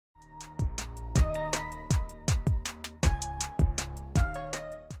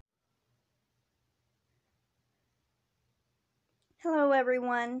Hello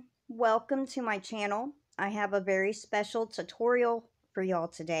everyone, welcome to my channel. I have a very special tutorial for y'all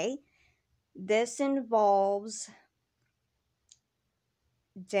today. This involves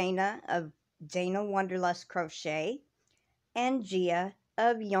Dana of Dana Wanderlust Crochet and Gia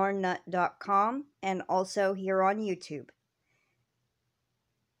of yarnnut.com and also here on YouTube.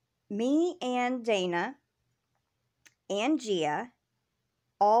 Me and Dana and Gia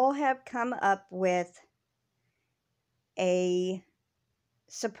all have come up with a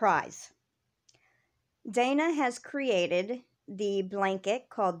surprise. Dana has created the blanket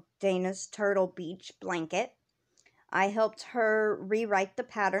called Dana's Turtle Beach Blanket. I helped her rewrite the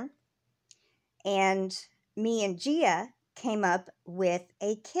pattern, and me and Gia came up with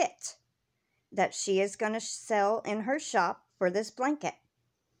a kit that she is going to sell in her shop for this blanket.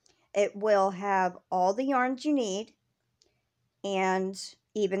 It will have all the yarns you need and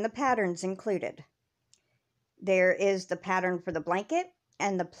even the patterns included. There is the pattern for the blanket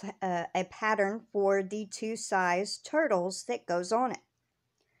and a pattern for the two size turtles that goes on it.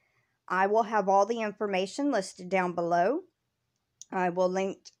 I will have all the information listed down below. I will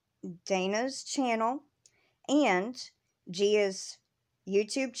link Dana's channel and Gia's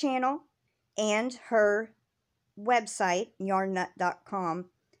YouTube channel and her website, yarnnut.com,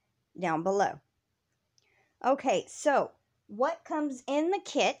 down below. Okay, so what comes in the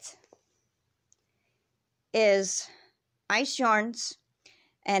kit is ice yarns,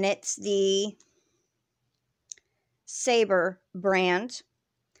 and it's the Sabre brand.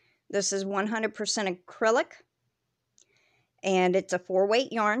 This is 100% acrylic, and it's a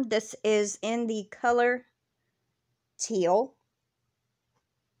 4-weight yarn. This is in the color teal.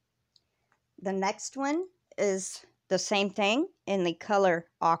 The next one is the same thing in the color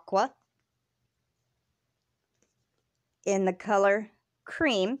aqua, in the color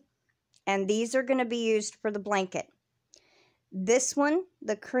cream, and these are going to be used for the blanket. This one,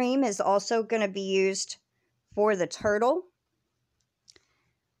 the cream, is also going to be used for the turtle,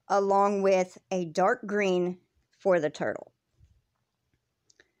 along with a dark green for the turtle.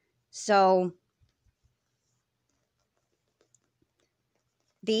 So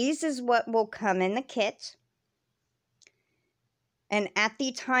these is what will come in the kit. And at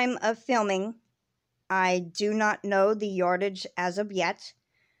the time of filming, I do not know the yardage as of yet,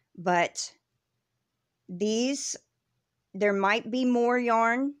 but these, there might be more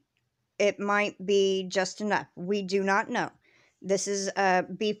yarn. It might be just enough. We do not know. This is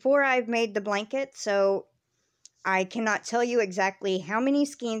before I've made the blanket, so I cannot tell you exactly how many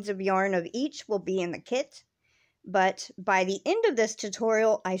skeins of yarn of each will be in the kit, but by the end of this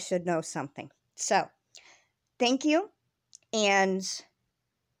tutorial, I should know something. So, thank you, and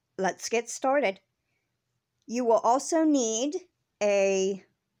let's get started. You will also need a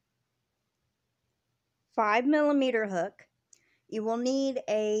 5mm hook. You will need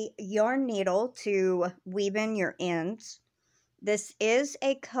a yarn needle to weave in your ends. This is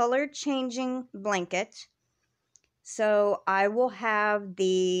a color changing blanket, so I will have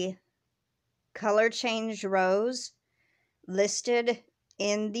the color change rows listed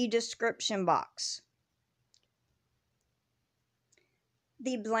in the description box.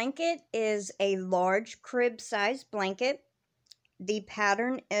 The blanket is a large crib size blanket. The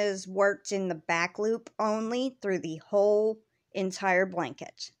pattern is worked in the back loop only through the whole entire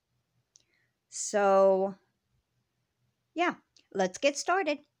blanket. So yeah, let's get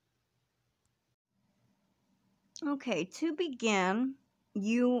started. Okay, to begin,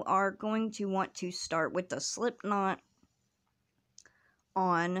 you are going to want to start with the slip knot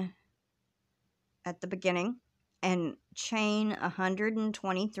on at the beginning and chain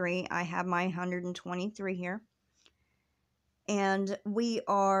 123. I have my 123 here. And we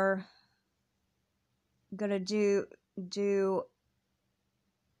are going to do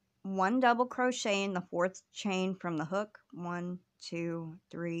 1 double crochet in the 4th chain from the hook. 1, 2,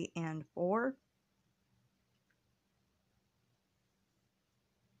 3, and 4.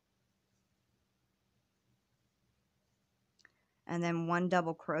 And then 1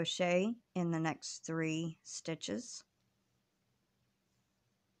 double crochet in the next 3 stitches.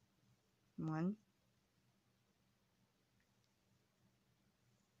 1,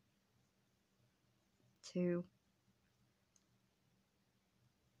 2,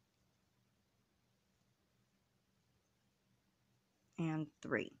 and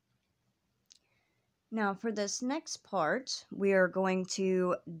 3. Now for this next part, we are going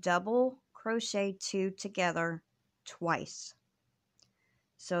to double crochet 2 together twice.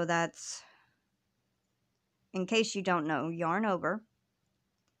 So that's, in case you don't know, yarn over,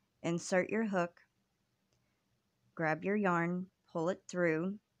 insert your hook, grab your yarn, pull it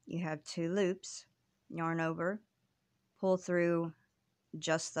through. You have 2 loops, yarn over, pull through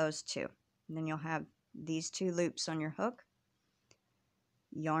just those two. And then you'll have these 2 loops on your hook.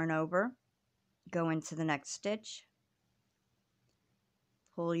 Yarn over, go into the next stitch,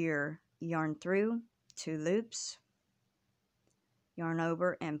 pull your yarn through, 2 loops, yarn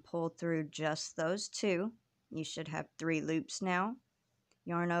over and pull through just those 2. You should have 3 loops now.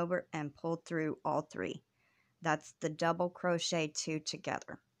 Yarn over and pull through all 3. That's the double crochet 2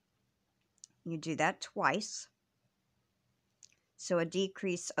 together. You do that twice. So a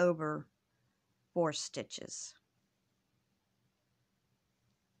decrease over 4 stitches.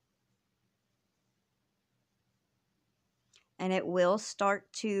 And it will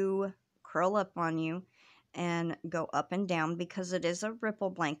start to curl up on you and go up and down because it is a ripple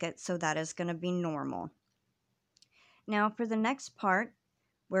blanket, so that is going to be normal. Now for the next part,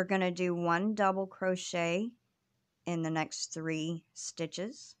 we're going to do 1 double crochet in the next 3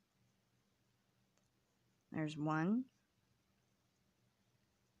 stitches. There's 1,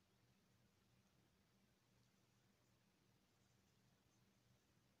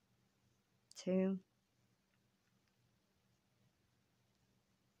 2,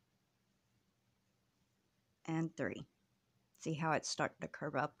 and 3. See how it's starting to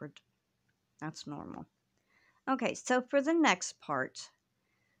curve upward? That's normal. Okay, so for the next part,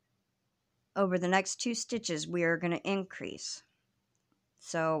 over the next 2 stitches, we are going to increase.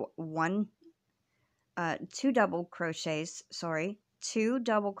 So 2 double crochets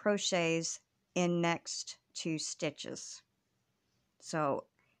in next 2 stitches. So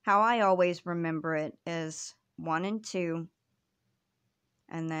how I always remember it is 1 and 2,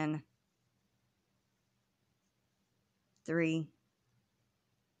 and then 3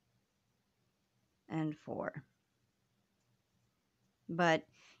 and 4. But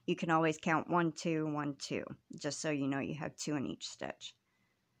you can always count 1, 2, 1, 2, just so you know you have 2 in each stitch.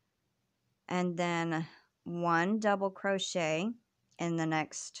 And then 1 double crochet in the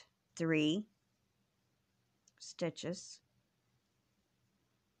next 3 stitches.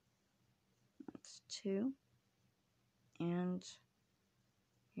 That's 2, and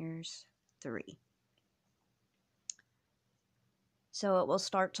here's 3. So it will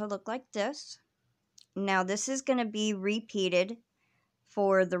start to look like this. Now this is going to be repeated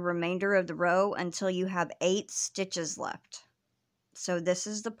for the remainder of the row until you have 8 stitches left. So this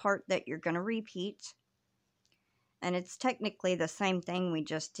is the part that you're going to repeat. And it's technically the same thing we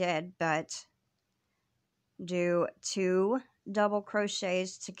just did, but do 2 double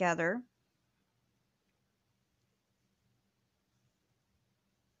crochets together.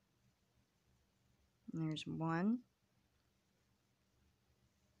 There's 1.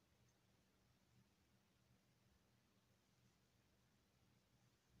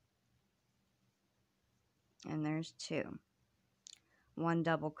 And there's 2. 1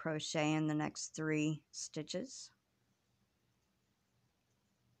 double crochet in the next 3 stitches.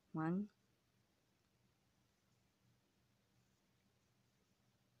 1,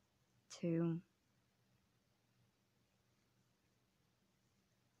 2,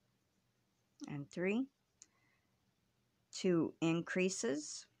 and 3. 2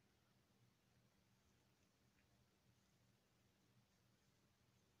 increases.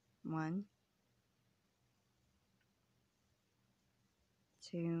 1,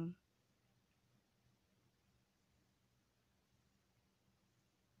 2,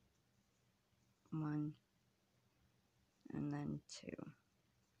 1, and then 2.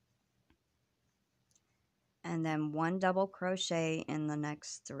 And then 1 double crochet in the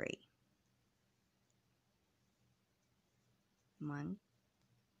next 3. 1,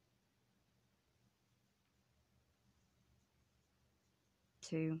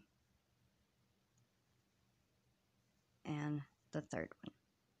 2, and the third one.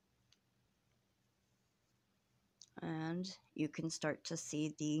 And you can start to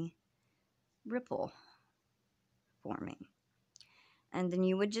see the ripple forming. And then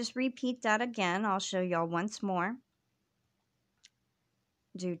you would just repeat that again. I'll show y'all once more.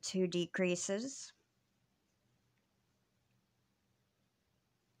 Do 2 decreases.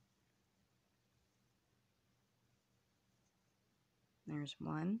 There's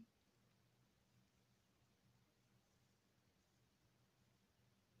 1.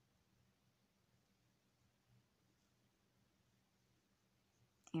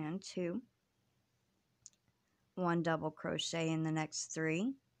 And 2. 1 double crochet in the next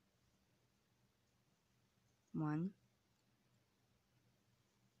 3. 1,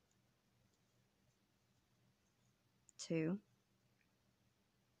 2,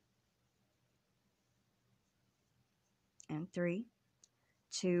 and 3.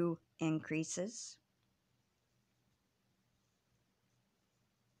 2 increases.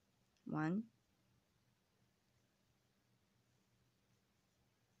 1,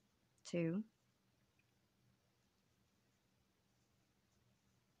 2,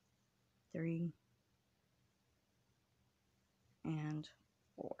 3, and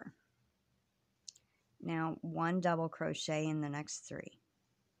 4. Now 1 double crochet in the next 3.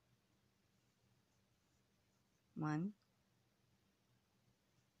 1,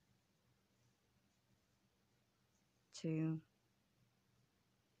 2,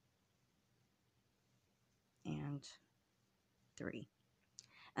 and 3.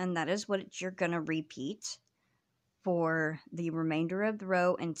 And that is what you're going to repeat for the remainder of the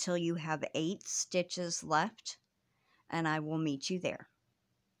row until you have 8 stitches left, and I will meet you there.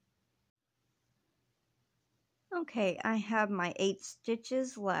 Okay, I have my 8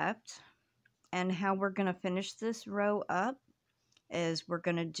 stitches left, and how we're going to finish this row up is we're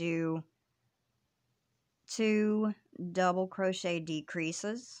going to do 2 double crochet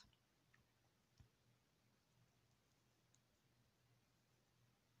decreases,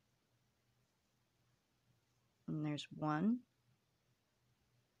 and there's 1,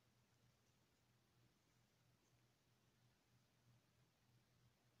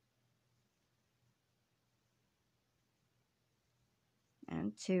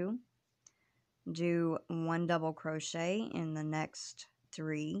 and 2, do 1 double crochet in the next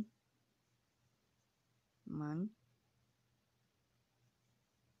 3, 1,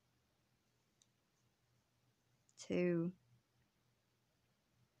 2,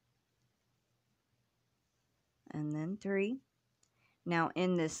 and then 3. Now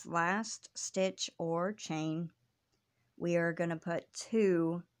in this last stitch or chain, we are going to put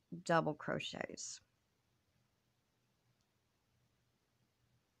 2 double crochets.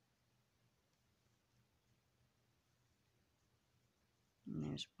 And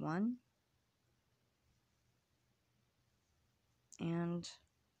there's 1 and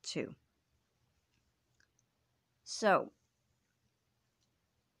 2. So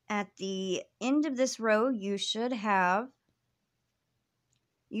at the end of this row, you should have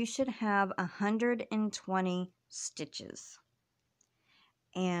 120 stitches.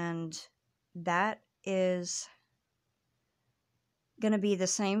 And that is going to be the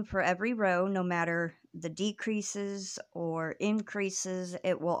same for every row, no matter the decreases or increases.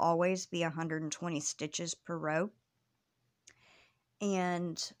 It will always be 120 stitches per row.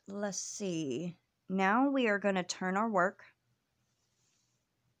 And let's see, now we are going to turn our work,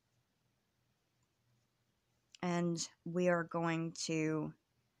 and we are going to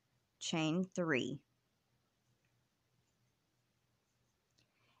chain 3.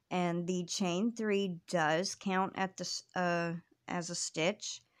 And the chain 3 does count at the as a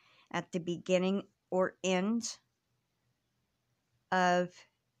stitch at the beginning or end of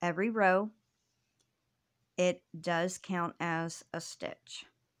every row. It does count as a stitch.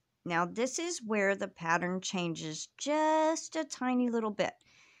 Now this is where the pattern changes just a tiny little bit.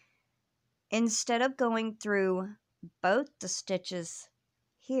 Instead of going through both the stitches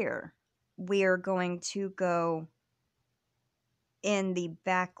here, we are going to go in the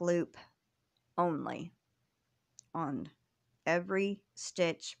back loop only on every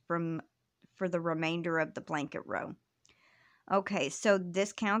stitch for the remainder of the blanket row. Okay, so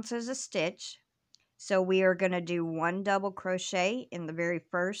this counts as a stitch. So we are going to do 1 double crochet in the very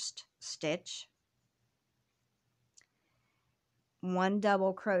first stitch, 1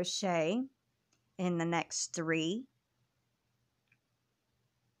 double crochet in the next 3,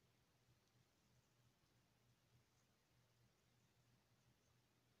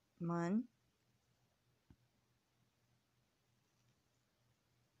 1,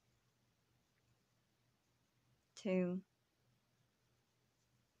 2,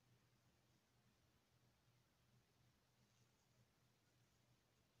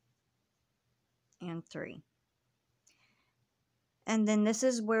 and 3. And then this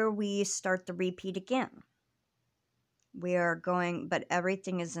is where we start the repeat again. We are going, but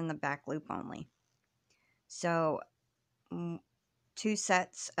everything is in the back loop only. So 2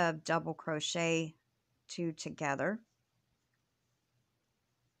 sets of double crochet, 2 together.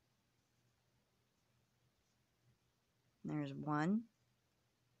 There's 1,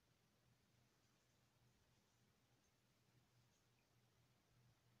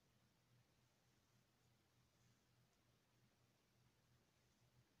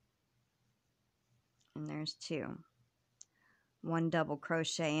 and there's 2. 1 double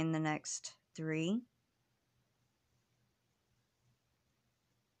crochet in the next 3,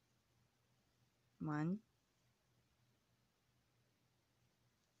 1,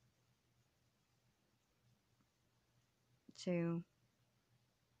 2,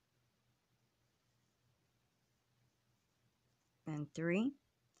 and 3,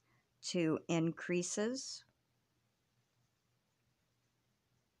 2 increases,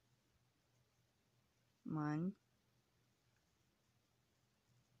 1,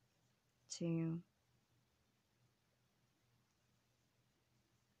 2,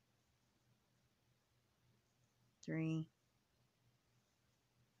 3,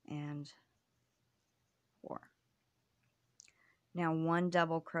 and 4. Now 1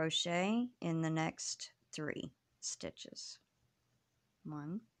 double crochet in the next 3 stitches.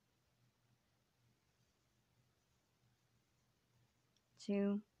 1,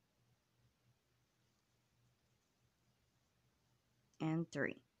 2, and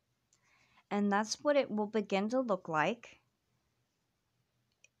 3. And that's what it will begin to look like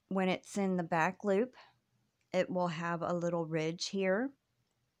when it's in the back loop. It will have a little ridge here.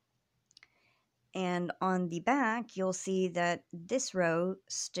 And on the back, you'll see that this row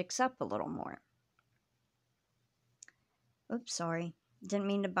sticks up a little more. Oops, sorry. Didn't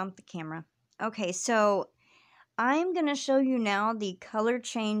mean to bump the camera. Okay, so I'm going to show you now the color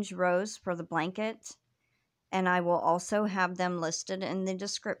change rows for the blanket. And I will also have them listed in the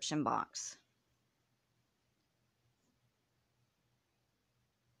description box.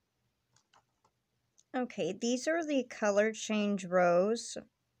 Okay, these are the color change rows.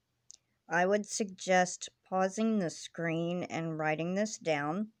 I would suggest pausing the screen and writing this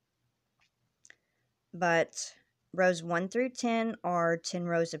down. But rows 1 through 10 are 10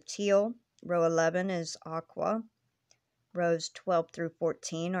 rows of teal. Row 11 is aqua. Rows 12 through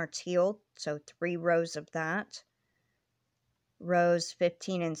 14 are teal, so 3 rows of that. Rows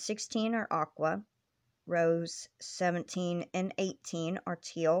 15 and 16 are aqua. Rows 17 and 18 are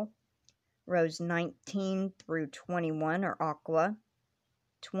teal. Rows 19 through 21 are aqua.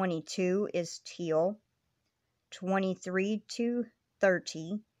 22 is teal. 23 to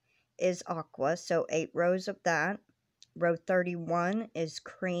 30 is aqua, so 8 rows of that. Row 31 is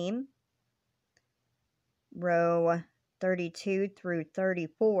cream. Row 32 through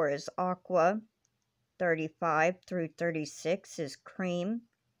 34 is aqua. 35 through 36 is cream.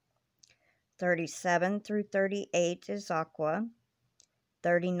 37 through 38 is aqua.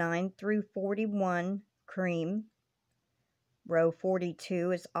 39 through 41, cream. Row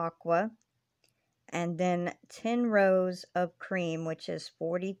 42 is aqua. And then 10 rows of cream, which is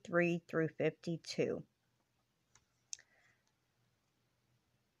 43 through 52.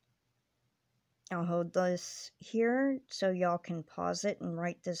 I'll hold this here so y'all can pause it and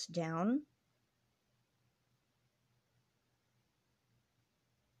write this down.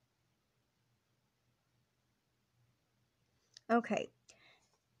 Okay.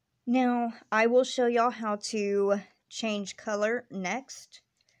 Now, I will show y'all how to change color next.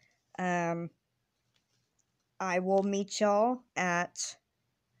 I will meet y'all at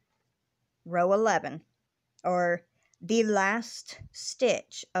row 11, or the last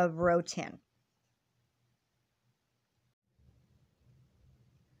stitch of row 10.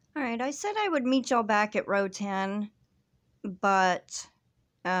 Alright, I said I would meet y'all back at row 10, but,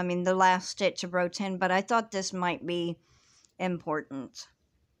 the last stitch of row 10, but I thought this might be important.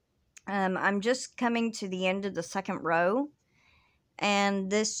 I'm just coming to the end of the second row, and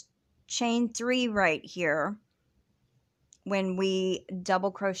this chain 3 right here, when we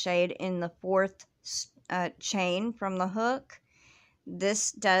double crocheted in the 4th chain from the hook,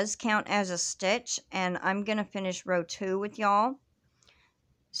 this does count as a stitch, and I'm going to finish row 2 with y'all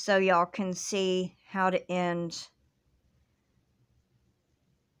so y'all can see how to end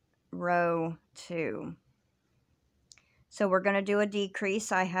row 2. So we're going to do a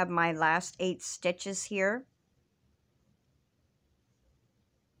decrease. I have my last 8 stitches here.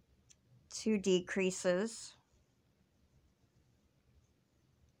 2 decreases.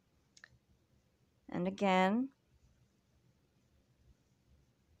 And again.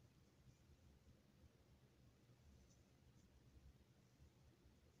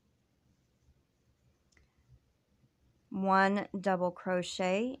 One double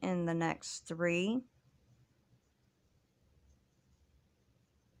crochet in the next 3.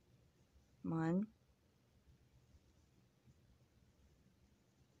 1,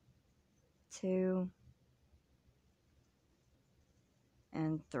 2,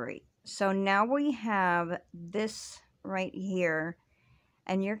 and 3. So now we have this right here,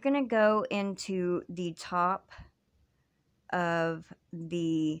 and you're going to go into the top of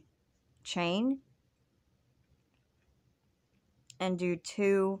the chain and do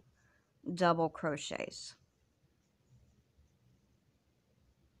 2 double crochets.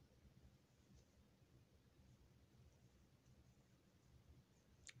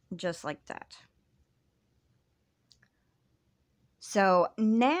 Just like that. So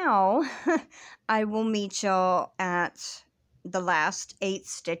now I will meet y'all at the last 8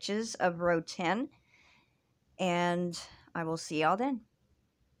 stitches of row 10, and I will see y'all then.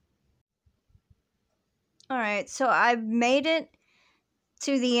 Alright, so I've made it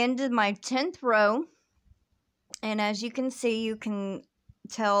to the end of my 10th row. And as you can see, you can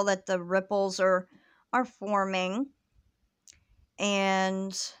tell that the ripples are forming.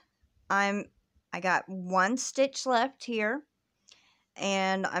 And I got one stitch left here.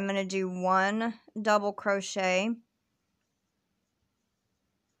 And I'm going to do one double crochet.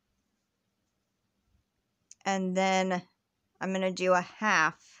 And then I'm going to do a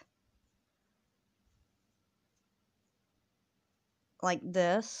half. Like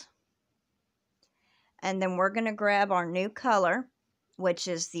this. And then we're going to grab our new color, which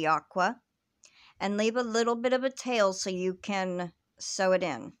is the aqua, and leave a little bit of a tail so you can sew it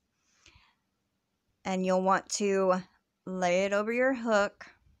in. And you'll want to lay it over your hook,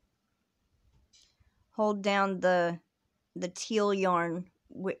 hold down the teal yarn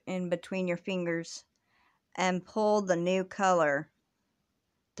in between your fingers, and pull the new color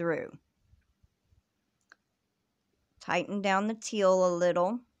through. Tighten down the teal a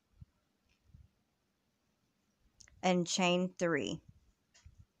little and chain 3.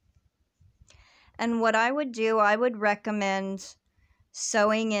 And what I would do, I would recommend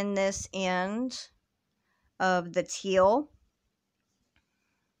sewing in this end of the teal.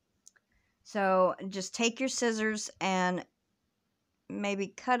 So just take your scissors and maybe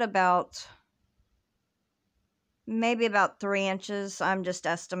cut about 3 inches. I'm just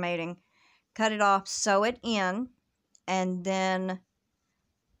estimating. Cut it off, sew it in, and then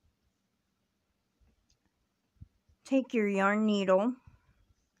take your yarn needle,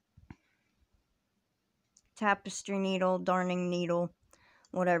 tapestry needle, darning needle,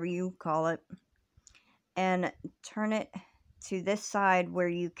 whatever you call it, and turn it to this side where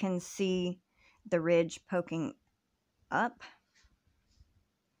you can see the ridge poking up,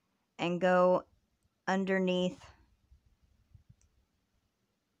 and go underneath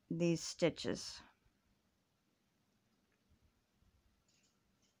these stitches.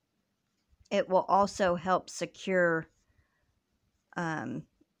 It will also help secure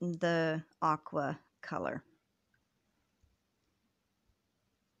the aqua color.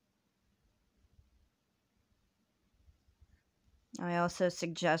 I also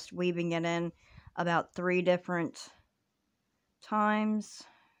suggest weaving it in about 3 different times.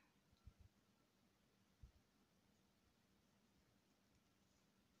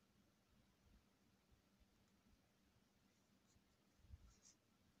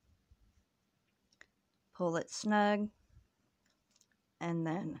 Pull it snug and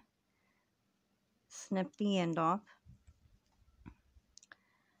then snip the end off.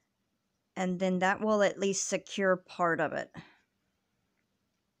 And then that will at least secure part of it.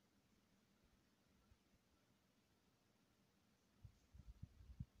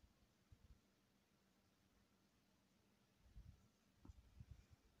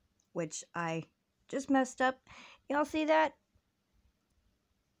 Which I just messed up. Y'all see that?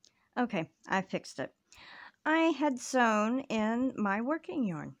 Okay, I fixed it. I had sewn in my working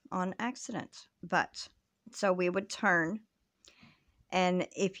yarn on accident, but so we would turn, and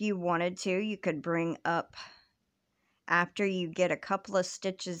if you wanted to, you could bring up after you get a couple of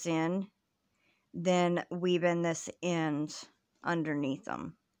stitches in, then weave in this end underneath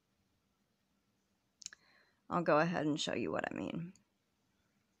them. I'll go ahead and show you what I mean.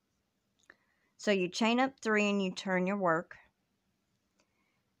 So you chain up 3 and you turn your work.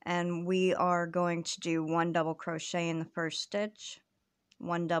 And we are going to do 1 double crochet in the first stitch,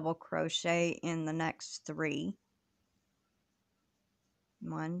 1 double crochet in the next 3.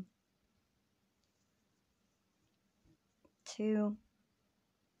 1, 2,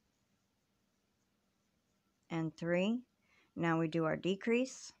 and 3. Now we do our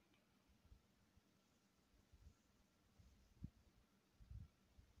decrease.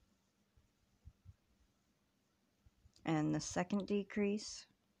 And the second decrease.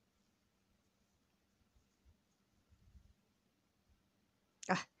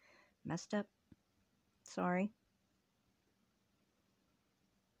 Messed up. Sorry.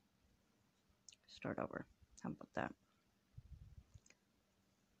 Start over. How about that?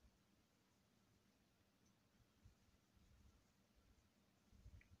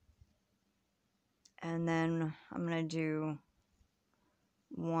 And then I'm going to do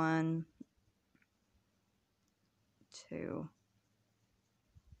 1, 2,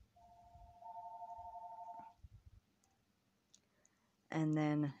 and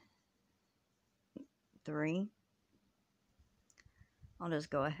then 3. I'll just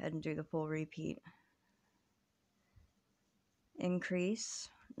go ahead and do the full repeat. Increase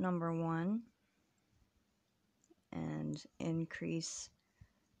number 1 and increase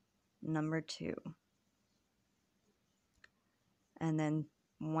number 2, and then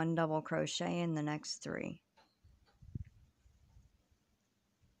 1 double crochet in the next 3.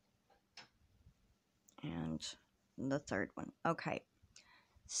 And the third one. Okay,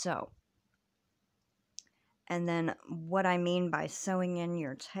 so, and then what I mean by sewing in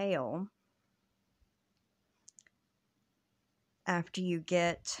your tail, after you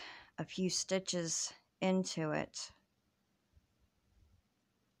get a few stitches into it,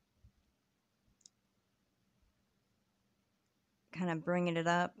 kind of bringing it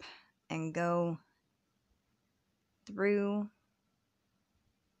up and go through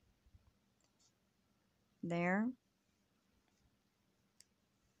there.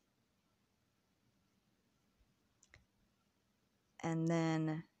 And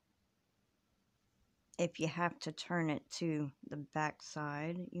then if you have to turn it to the back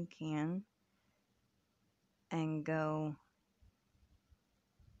side, you can, and go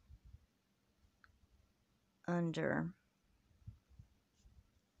under.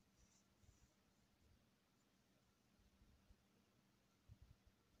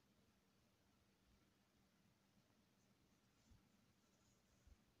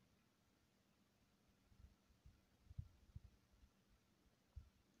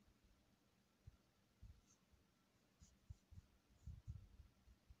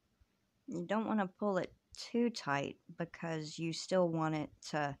 You don't want to pull it too tight because you still want it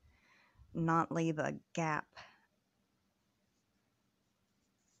to not leave a gap.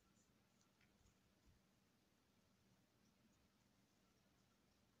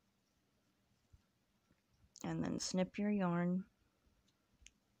 And then snip your yarn.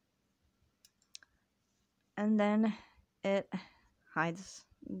 And then it hides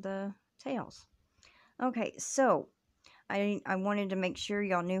the tails. Okay, so I wanted to make sure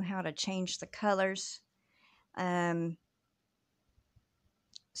y'all knew how to change the colors.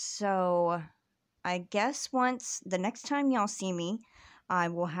 So I guess once the next time y'all see me, I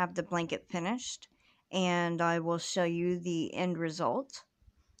will have the blanket finished and I will show you the end result.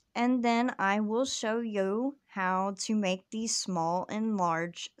 And then I will show you how to make these small and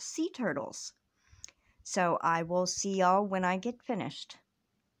large sea turtles. So I will see y'all when I get finished.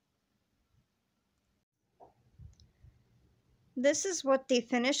 This is what the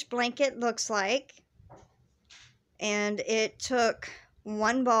finished blanket looks like. And it took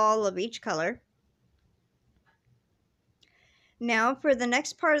 1 ball of each color. Now for the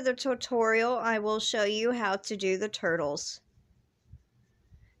next part of the tutorial, I will show you how to do the turtles.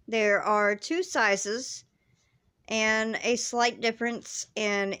 There are 2 sizes and a slight difference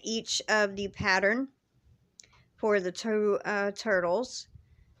in each of the pattern for the 2 turtles.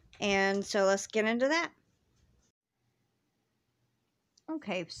 And so let's get into that.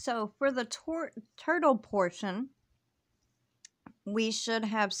 Okay, so for the turtle portion, we should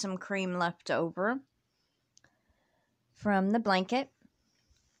have some cream left over from the blanket,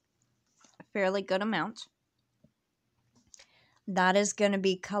 a fairly good amount. That is going to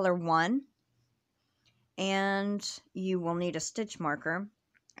be color 1, and you will need a stitch marker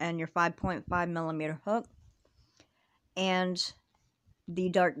and your 5.5 millimeter hook and the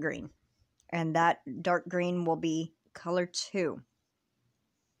dark green, and that dark green will be color 2.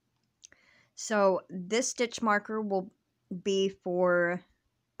 So this stitch marker will be for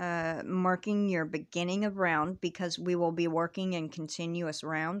marking your beginning of round, because we will be working in continuous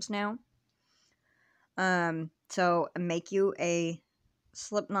rounds now. So make you a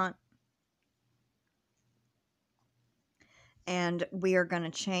slip knot, and we are going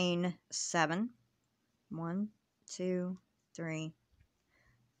to chain 7. 1, 2, 3,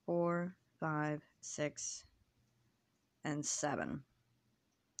 4, 5, 6, and 7.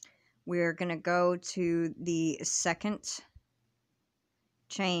 We're going to go to the second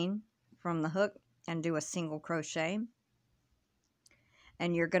chain from the hook and do a single crochet,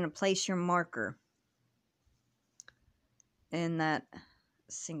 and you're going to place your marker in that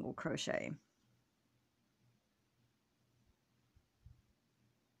single crochet.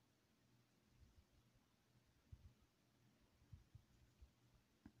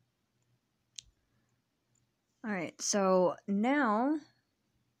 Alright, so now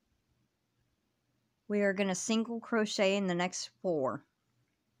we are going to single crochet in the next 4.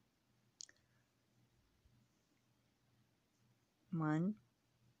 1,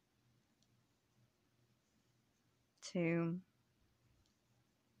 2,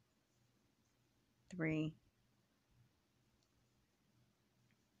 3,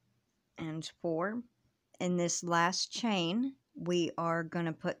 and 4. In this last chain, we are going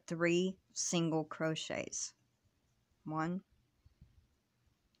to put 3 single crochets. 1,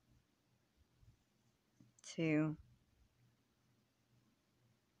 2,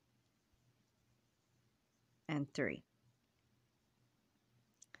 and 3.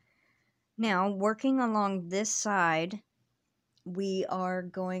 Now, working along this side, we are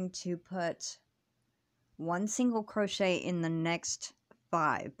going to put 1 single crochet in the next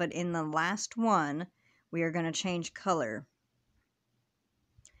 5, but in the last one, we are going to change color.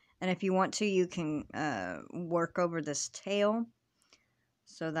 And if you want to, you can work over this tail.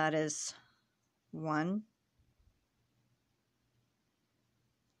 So that is 1,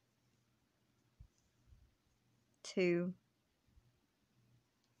 2,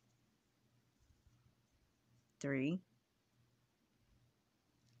 3,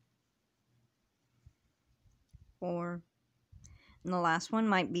 4. And the last one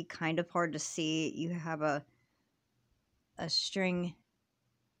might be kind of hard to see. You have a string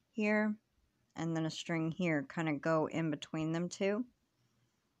here and then a string here, kind of go in between them two.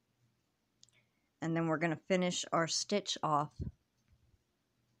 And then we're going to finish our stitch off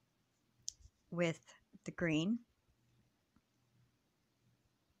with the green.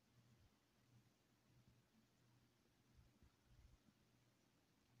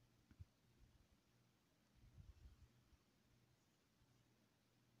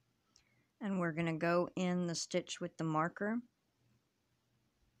 And we're going to go in the stitch with the marker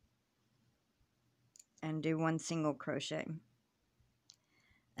and do 1 single crochet.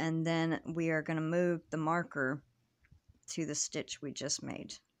 And then we are going to move the marker to the stitch we just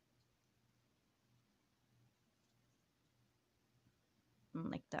made.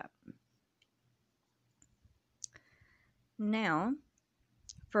 Like that. Now,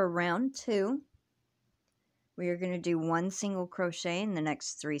 for round 2, we are going to do 1 single crochet in the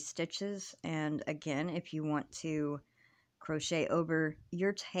next 3 stitches. And again, if you want to crochet over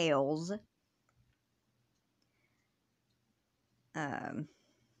your tails,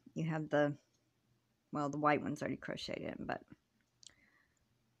 you have the white one's already crocheted in, but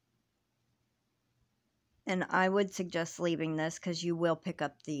and I would suggest leaving this because you will pick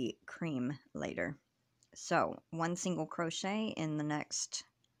up the cream later. So 1 single crochet in the next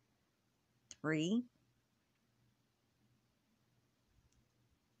 3.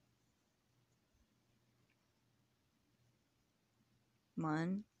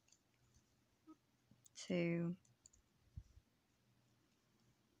 1, 2,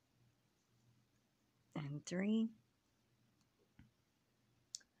 and 3.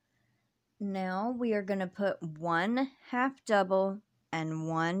 Now we are going to put 1 half double and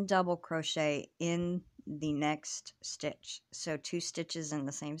 1 double crochet in the next stitch. So 2 stitches in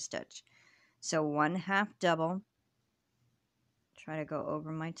the same stitch. So 1 half double. Try to go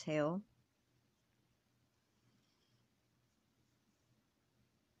over my tail.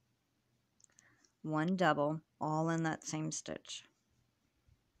 1 double, all in that same stitch.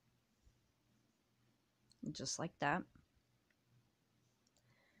 Just like that.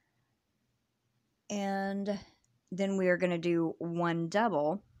 And then we are going to do 1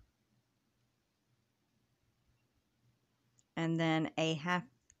 double and then a half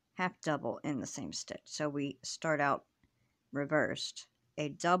double in the same stitch. So we start out reversed. A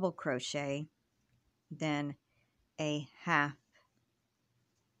double crochet, then a half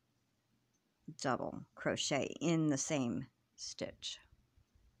double crochet in the same stitch.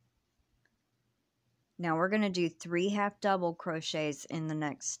 Now we're going to do 3 half double crochets in the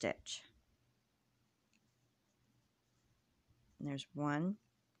next stitch. And there's 1,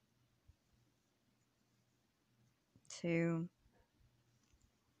 2,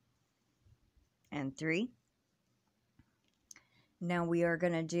 and 3. Now we are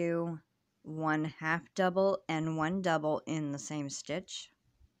going to do 1 half double and 1 double in the same stitch.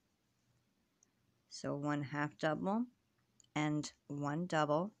 So 1 half double and 1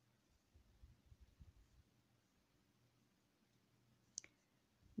 double.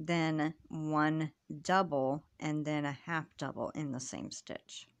 Then 1 double and then a half double in the same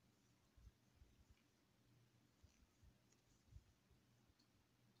stitch.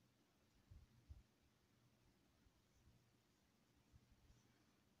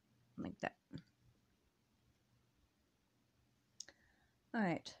 Like that. All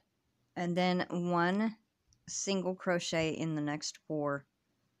right. And then 1 single crochet in the next 4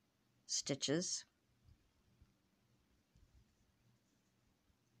 stitches.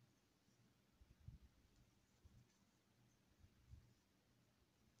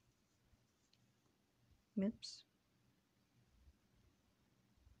 Oops.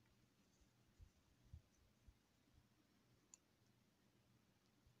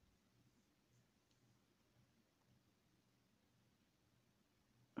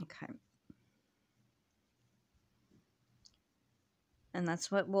 Okay. And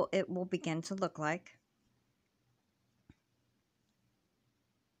that's what it will begin to look like.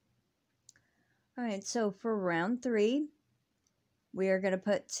 All right, so for round 3, We are going to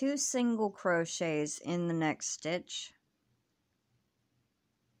put 2 single crochets in the next stitch.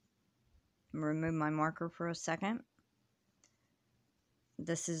 Remove my marker for a second.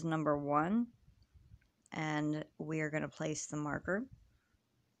 This is number 1, and we are going to place the marker.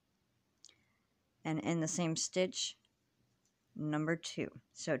 And in the same stitch, number 2.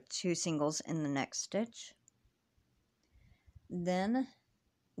 So 2 singles in the next stitch. Then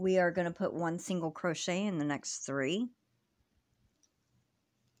we are going to put 1 single crochet in the next 3.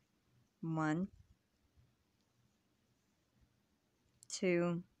 1,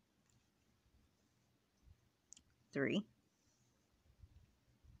 2, 3.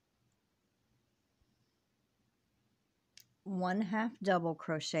 One half double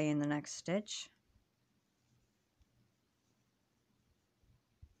crochet in the next stitch.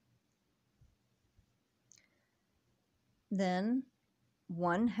 Then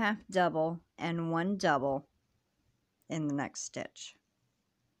 1 half double and 1 double in the next stitch.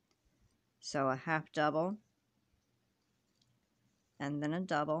 So a half double and then a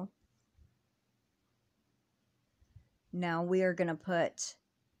double. Now we are going to put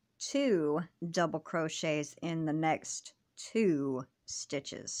 2 double crochets in the next 2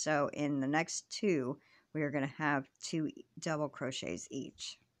 stitches. So in the next 2, we are going to have 2 double crochets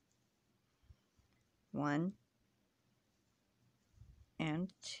each. 1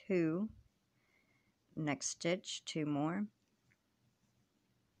 and 2. Next stitch, 2 more.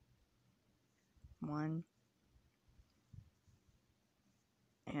 1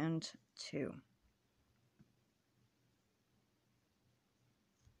 and 2.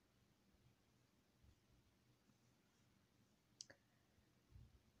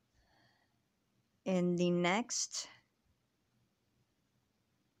 In the next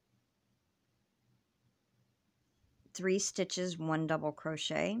 3 stitches, 1 double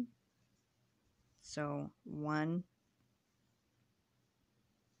crochet. So 1,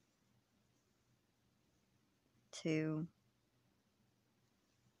 2,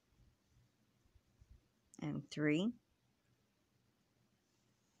 and 3.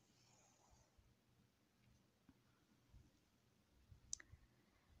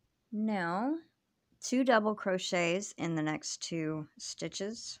 Now 2 double crochets in the next 2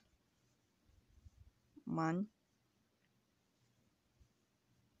 stitches. 1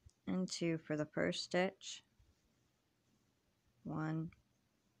 and 2 for the first stitch. 1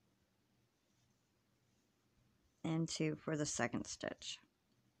 and 2 for the second stitch.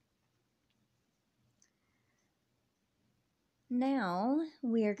 Now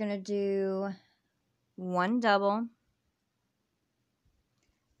we are going to do 1 double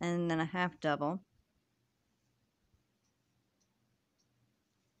and then a half double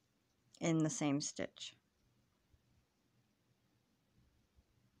in the same stitch.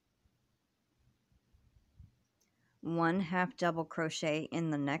 One half double crochet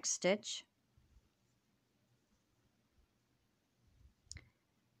in the next stitch,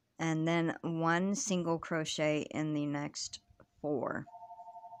 and then 1 single crochet in the next 4.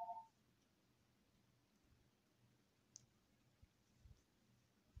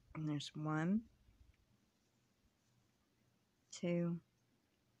 And there's 1, 2,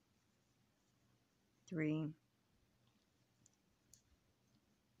 3,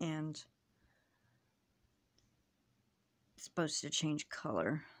 and it's supposed to change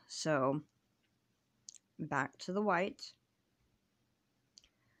color. So back to the white.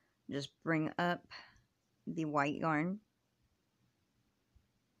 Just bring up the white yarn.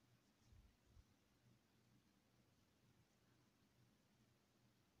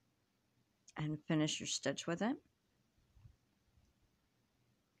 And finish your stitch with it.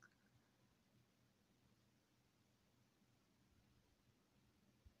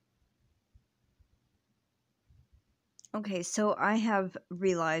 Okay, so I have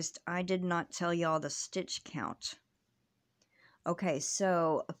realized I did not tell y'all the stitch count. Okay,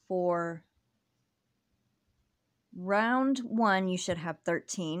 so for round 1, you should have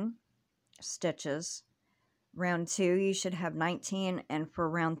 13 stitches. Round 2, you should have 19, and for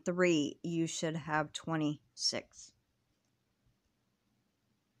round 3, you should have 26.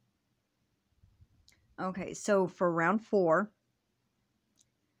 Okay, so for round 4,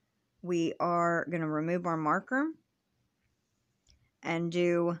 we are going to remove our marker and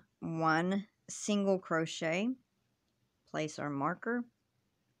do 1 single crochet, place our marker,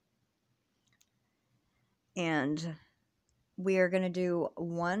 and we are going to do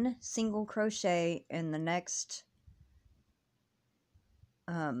 1 single crochet in the next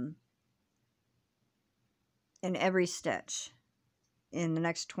in every stitch in the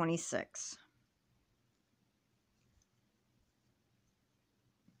next 26.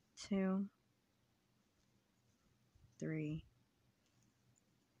 2, 3,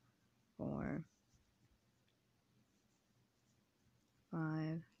 4,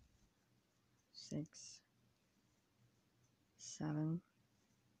 5, 6, 7,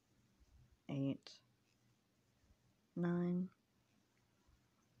 8, 9,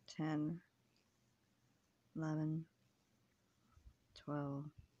 10, 11, 12,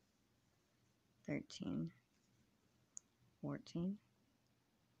 13, 14,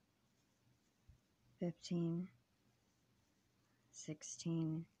 15,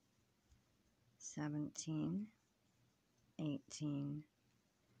 16, 17, 18,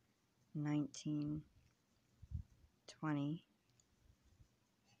 19, 20,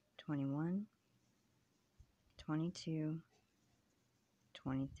 21, 22,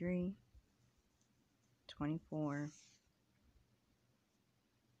 23, 24,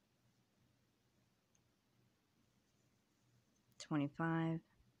 25,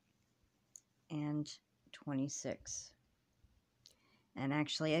 and 26. And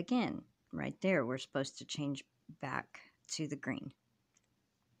actually, again, right there, we're supposed to change back to the green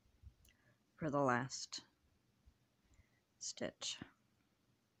for the last stitch.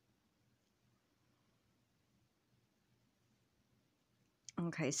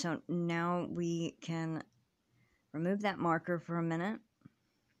 Okay, so now we can remove that marker for a minute.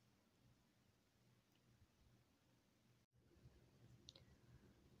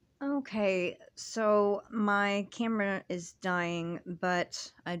 Okay, so my camera is dying,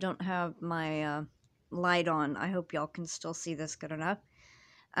 but I don't have my light on. I hope y'all can still see this good enough.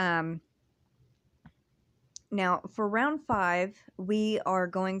 Now, for round 5, we are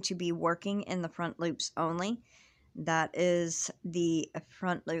going to be working in the front loops only. That is the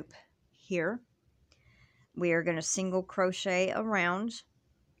front loop here. We are going to single crochet around.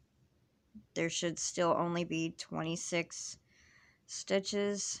 There should still only be 26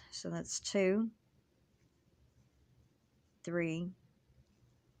 stitches, so that's 2, 3,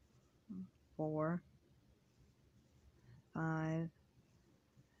 4, 5,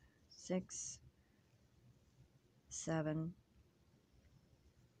 6, 7,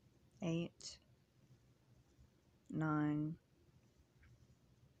 8, 9,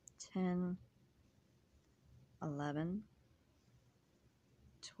 10, 11,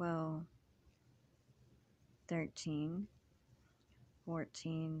 12, 13,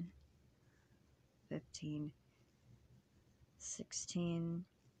 14, 15, 16,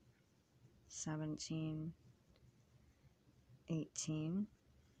 17, 18,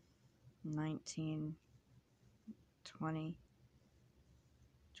 19, 20,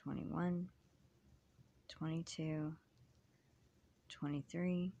 21, 22,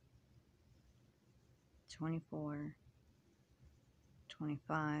 23, 24,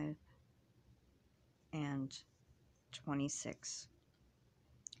 25, and 26.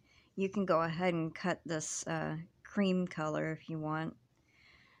 You can go ahead and cut this cream color if you want.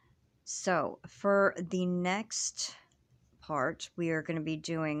 So for the next part, we are going to be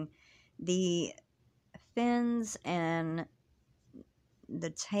doing the fins and the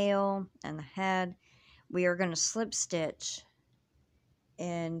tail and the head. We are going to slip stitch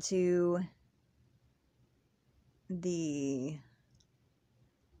into the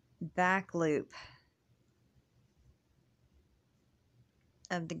back loop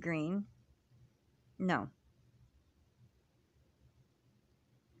of the green. No.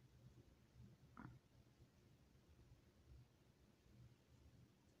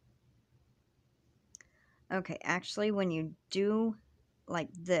 Okay, actually when you do like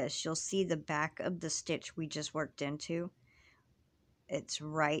this, you'll see the back of the stitch we just worked into. It's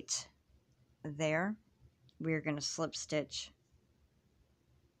right there. We're going to slip stitch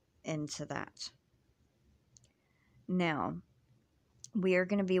into that. Now, we are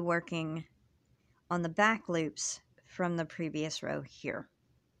going to be working on the back loops from the previous row here.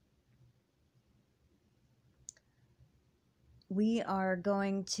 We are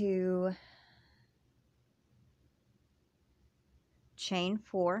going to chain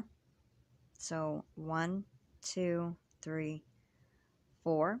 4. So 1, 2, 3,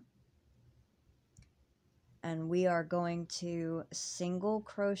 4. And we are going to single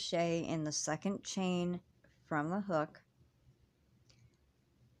crochet in the second chain from the hook.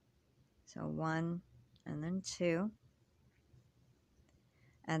 So 1 and then 2.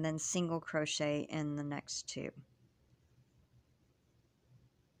 And then single crochet in the next 2.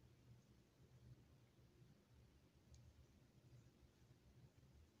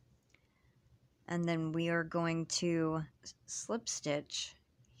 And then we are going to slip stitch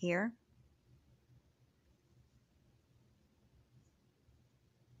here.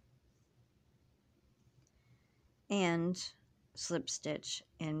 And slip stitch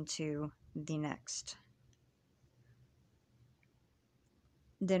into the next.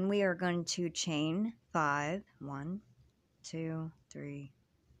 Then we are going to chain 5. 1, 2, 3,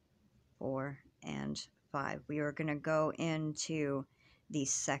 4, and 5. We are going to go into the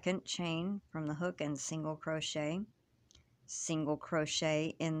second chain from the hook and single crochet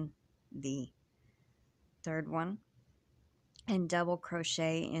in the third one, and double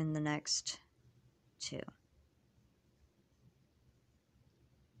crochet in the next 2.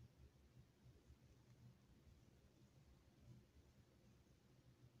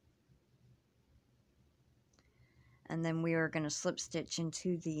 And then we are going to slip stitch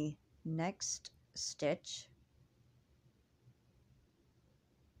into the next stitch.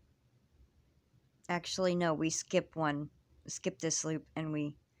 Actually, no, we skip this loop, and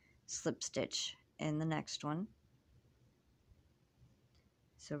we slip stitch in the next one.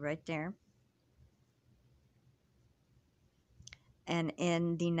 So right there. And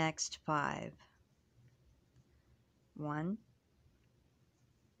in the next 5. 1,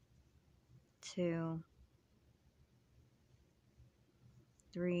 2,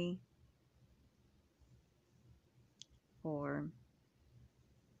 3, 4,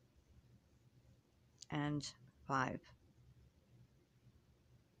 and 5.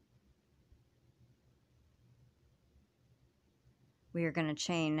 We are going to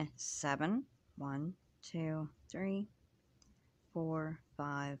chain 7. 1, 2, 3, 4,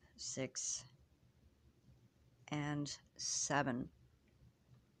 5, 6, and 7.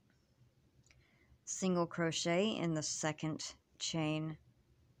 Single crochet in the second chain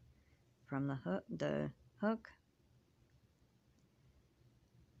from the hook.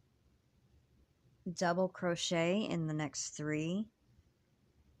 Double crochet in the next 3.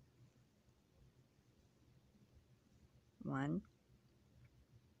 1,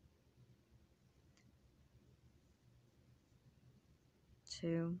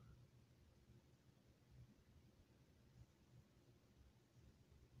 2,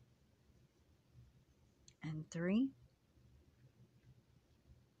 and 3.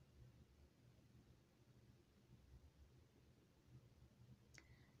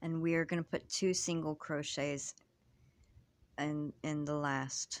 And we are going to put 2 single crochets in the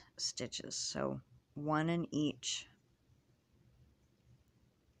last stitches, so 1 in each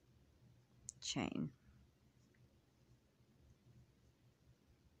chain,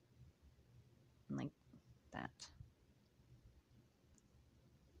 like that.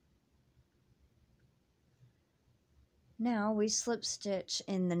 Now we slip stitch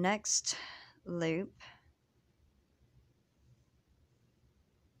in the next loop,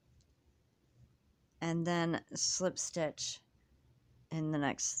 and then slip stitch in the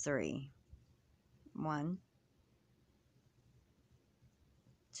next 3. 1,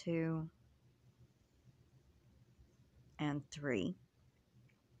 2, and 3.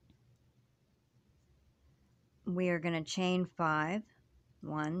 We are going to chain 5.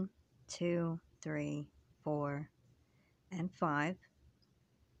 1, 2, 3, 4, and 5.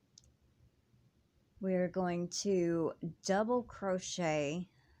 We are going to single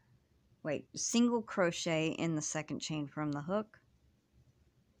crochet in the second chain from the hook,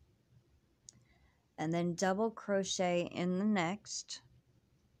 and then double crochet in the next,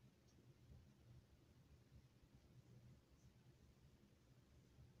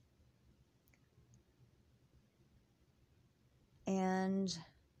 and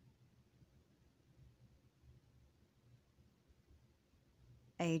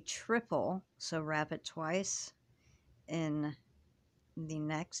a triple, so wrap it twice in the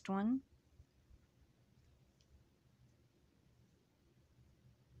next one,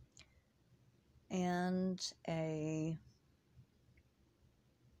 and a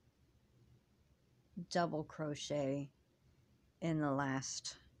double crochet in the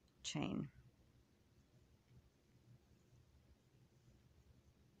last chain.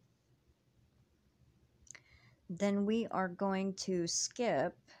 Then we are going to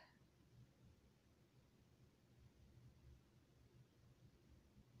skip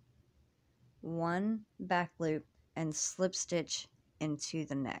one back loop and slip stitch into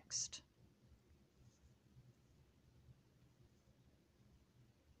the next.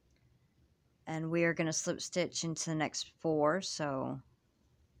 And we are going to slip stitch into the next 4, so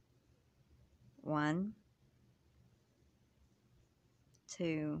 1,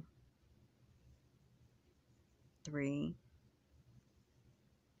 2, 3,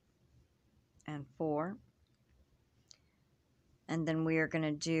 and 4. And then we are going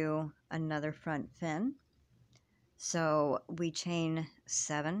to do another front fin. So we chain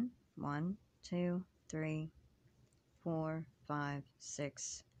 7. 1, 2, 3, 4, 5,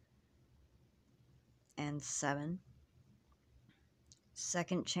 6, and 7.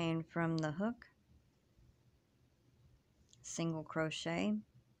 Second chain from the hook, single crochet,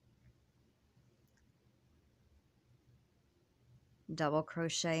 double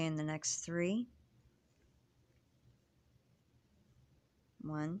crochet in the next 3,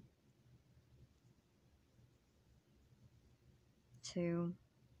 1, 2,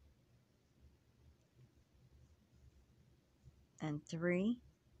 and 3.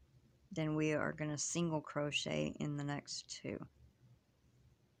 Then we are going to single crochet in the next 2,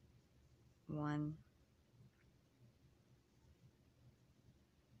 1,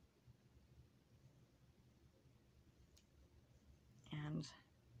 and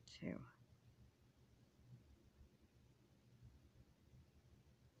 2.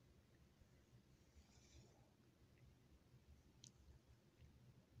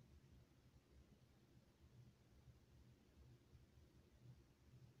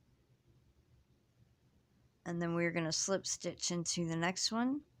 And then we're going to slip stitch into the next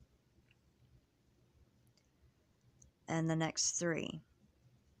one and the next 3,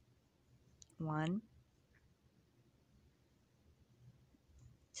 1,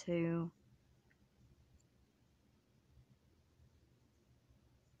 2,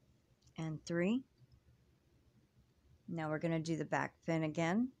 and 3. Now we're going to do the back fin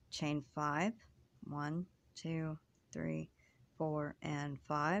again, chain 5, 1, 2, 3, 4, and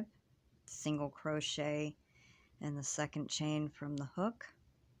 5, single crochet in the second chain from the hook,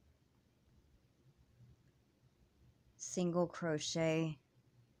 single crochet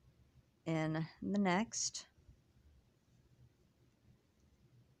in the next,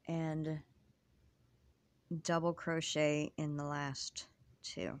 and double crochet in the last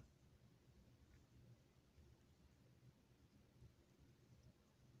 2.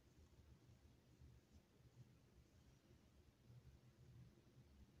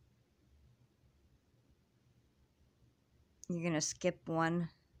 You're going to skip 1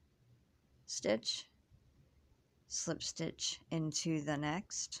 stitch, slip stitch into the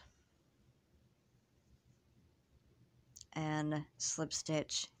next, and slip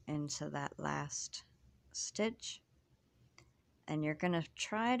stitch into that last stitch. And you're going to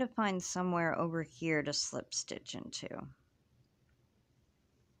try to find somewhere over here to slip stitch into.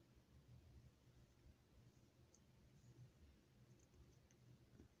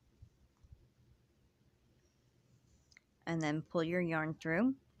 And then pull your yarn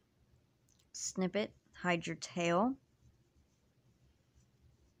through, snip it, hide your tail,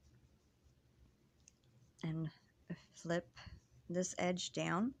 and flip this edge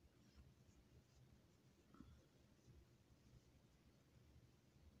down.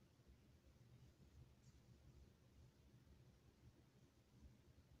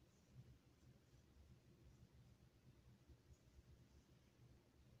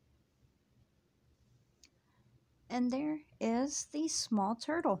 And there is the small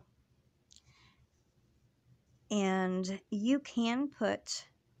turtle. And you can put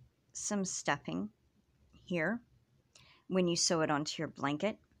some stuffing here when you sew it onto your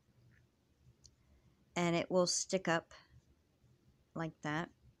blanket, and it will stick up like that.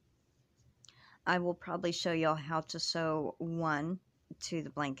 I will probably show y'all how to sew one to the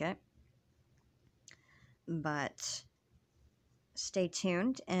blanket, but stay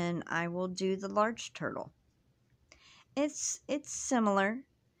tuned and I will do the large turtle. It's similar.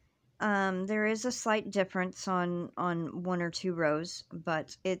 There is a slight difference on 1 or 2 rows,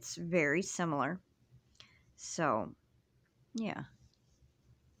 but it's very similar. So, yeah.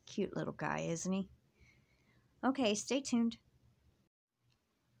 Cute little guy, isn't he? Okay, stay tuned.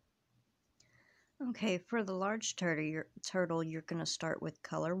 Okay, for the large turtle, you're going to start with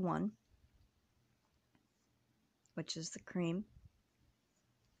color 1, which is the cream.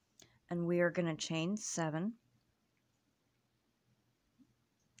 And we are going to chain 7,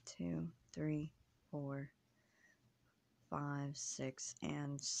 2, 3, 4, 5, 6,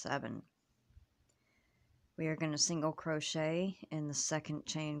 and 7. We are going to single crochet in the second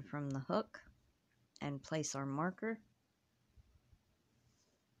chain from the hook and place our marker.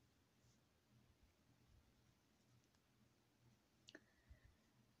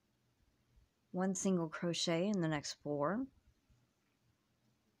 One single crochet in the next 4.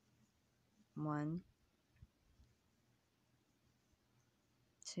 1,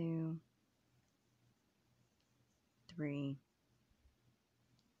 2, 3,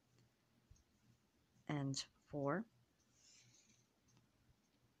 and 4.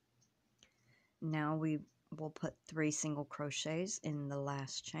 Now we will put 3 single crochets in the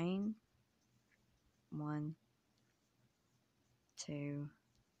last chain. 1, 2,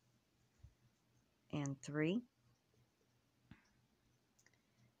 and 3.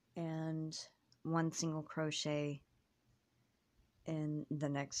 And 1 single crochet in the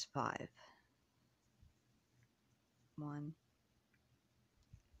next 5. 1,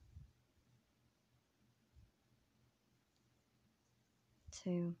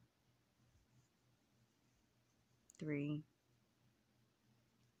 2, 3,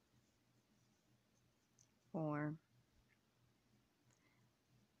 4,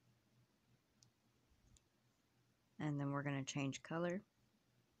 and then we're going to change color.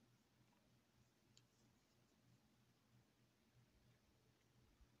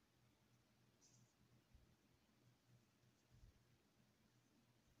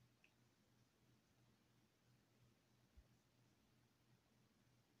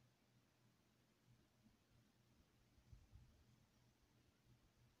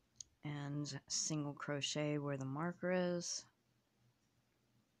 And single crochet where the marker is.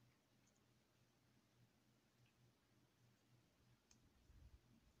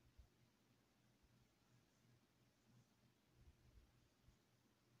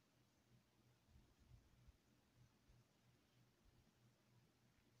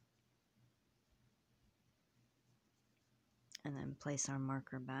 And then place our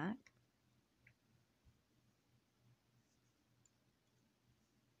marker back.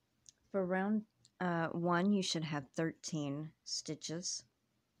 For round 1, you should have 13 stitches.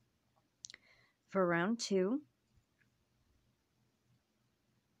 For round 2,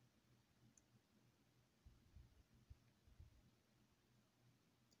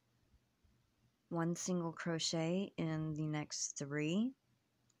 one single crochet in the next 3,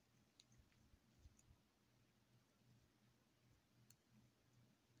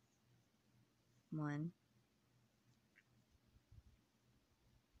 1,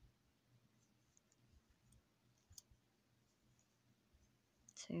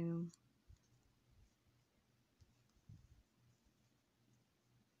 2,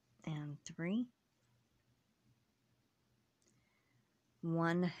 and 3,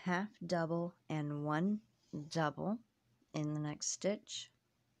 1 half double and 1 double in the next stitch.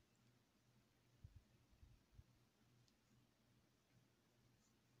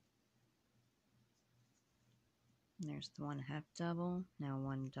 There's the 1 half double, now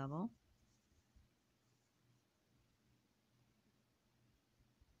 1 double.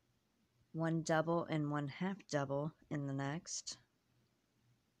 One double and 1 half double in the next.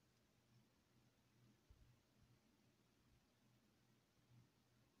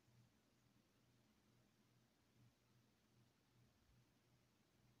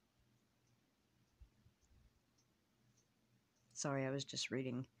 Sorry, I was just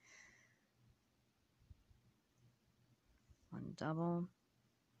reading. 1 double,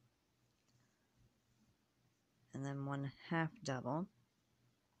 and then 1 half double.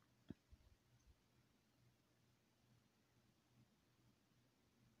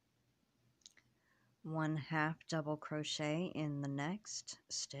 One half double crochet in the next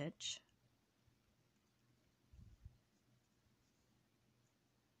stitch.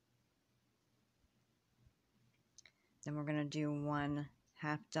 Then we're going to do 1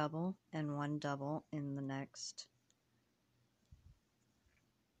 half double and 1 double in the next.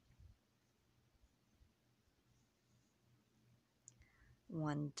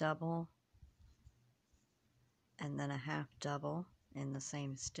 One double and then a half double in the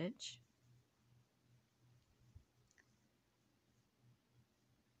same stitch.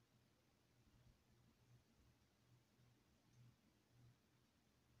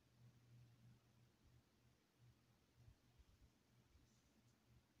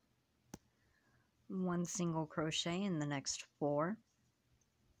 One single crochet in the next 4.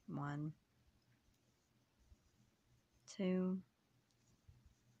 1, 2,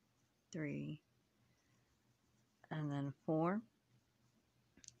 3, and then 4.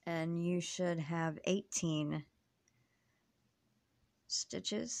 And you should have 18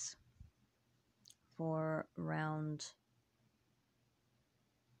 stitches for round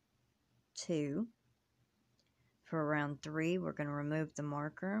 2. For round 3, we're going to remove the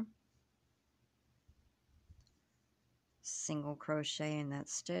marker, single crochet in that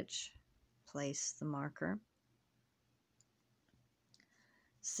stitch, place the marker,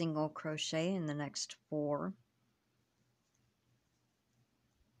 single crochet in the next 4.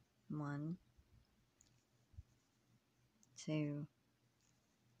 1, 2,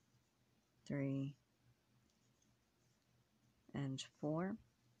 3, and 4.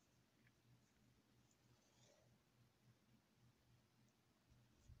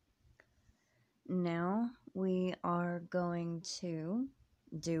 Now we are going to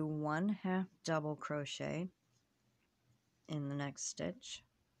do 1 half double crochet in the next stitch,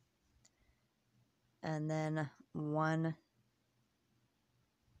 and then 1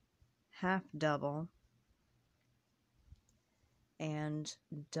 half double and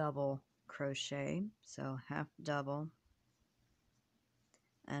double crochet, so half double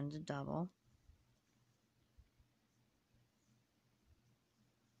and a double,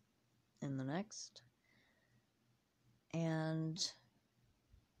 in the next, and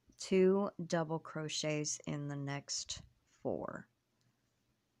 2 double crochets in the next 4.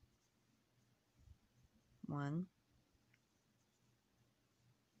 1,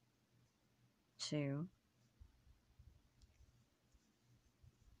 2,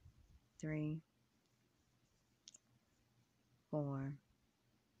 3, 4,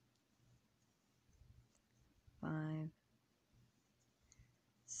 5,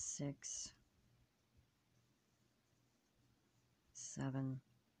 6, 7,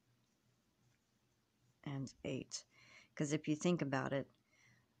 and 8. Because if you think about it,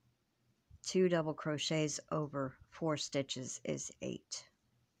 2 double crochets over 4 stitches is 8.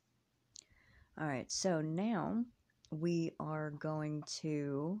 Alright, so now we are going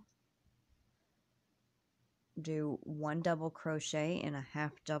to do 1 double crochet and a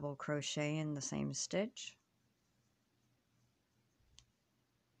half double crochet in the same stitch.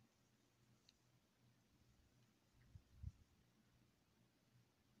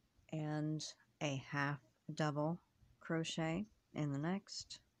 And a half double crochet in the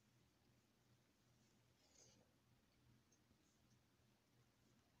next.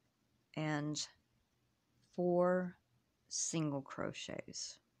 And 4 single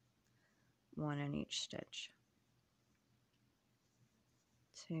crochets, 1 in each stitch.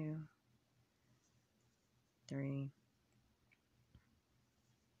 2, 3,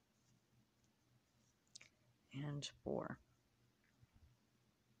 and 4.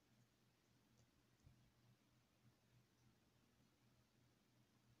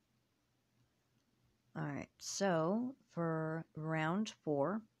 Alright, so for round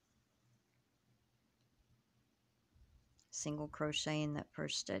 4, single crochet in that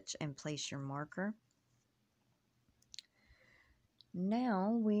first stitch and place your marker.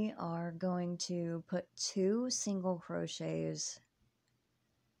 Now we are going to put 2 single crochets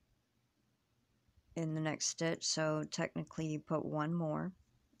in the next stitch, so technically you put 1 more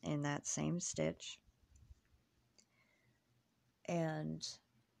in that same stitch, and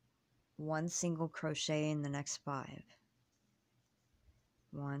 1 single crochet in the next 5.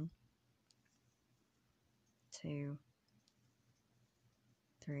 1, 2,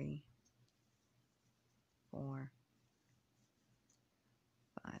 3, 4,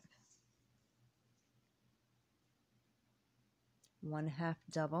 5. 1 half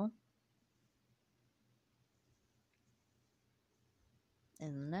double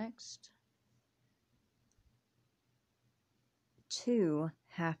in the next. 2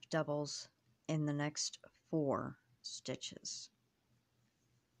 half doubles in the next 4 stitches.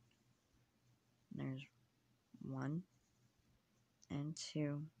 There's 1 and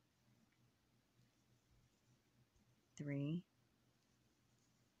 2, 3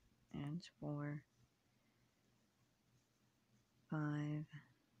 and 4, 5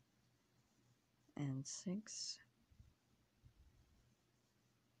 and 6,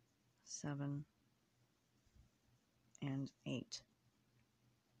 7 and 8.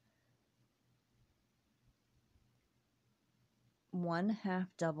 One half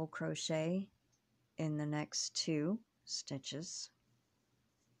double crochet in the next 2 stitches.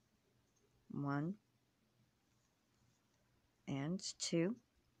 1 and 2.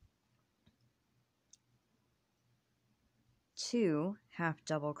 2 half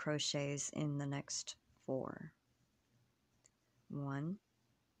double crochets in the next 4. 1,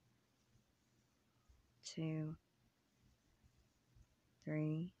 2,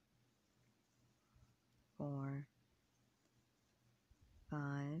 3, 4, 5,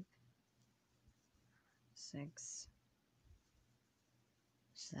 6,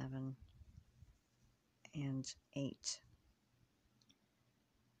 7, and 8.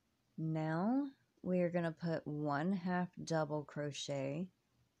 Now we are going to put 1 half double crochet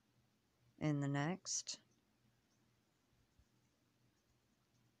in the next,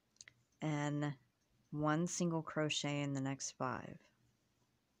 and 1 single crochet in the next 5.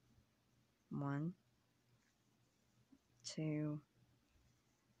 1, 2,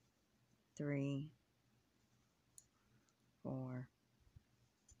 3, 4,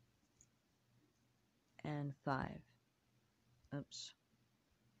 and 5. Oops.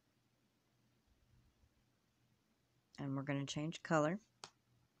 And we're going to change color.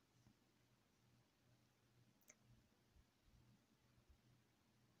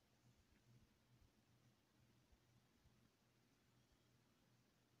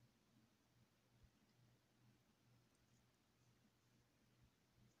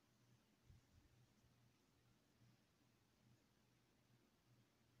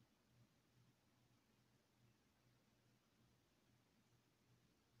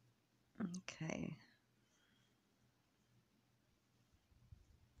 Okay.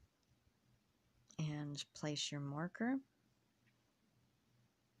 and place your marker.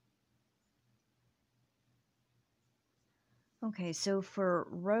 Okay, so for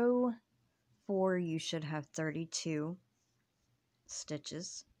row 4 you should have 32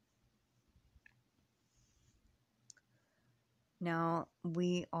 stitches. Now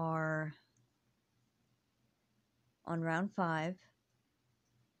we are on round 5.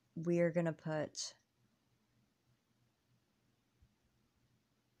 We are going to put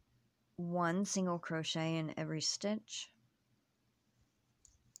 1 single crochet in every stitch.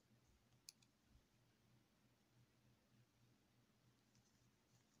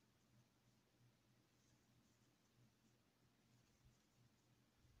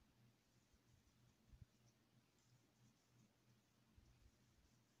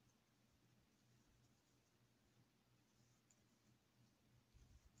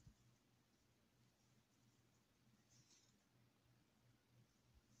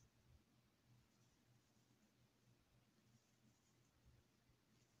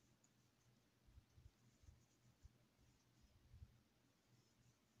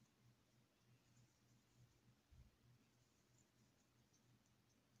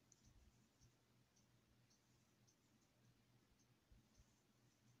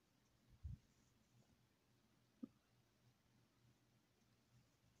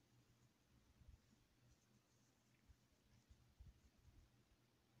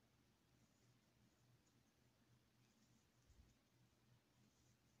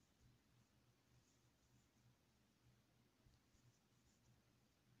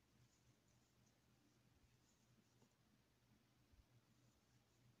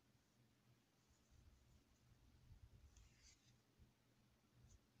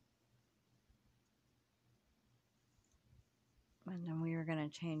 And then we are going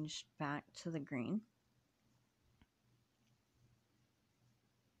to change back to the green.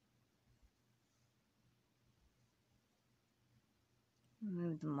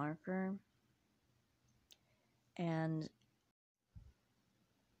 Move the marker. And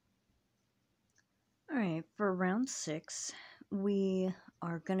alright, for round 6, we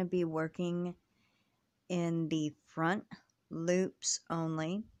are going to be working in the front loops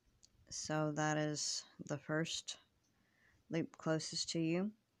only. So that is the first loop closest to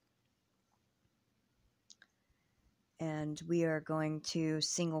you. And we are going to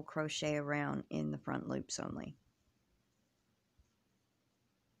single crochet around in the front loops only.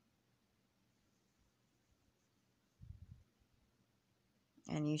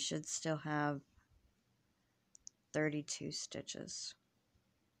 And you should still have 32 stitches.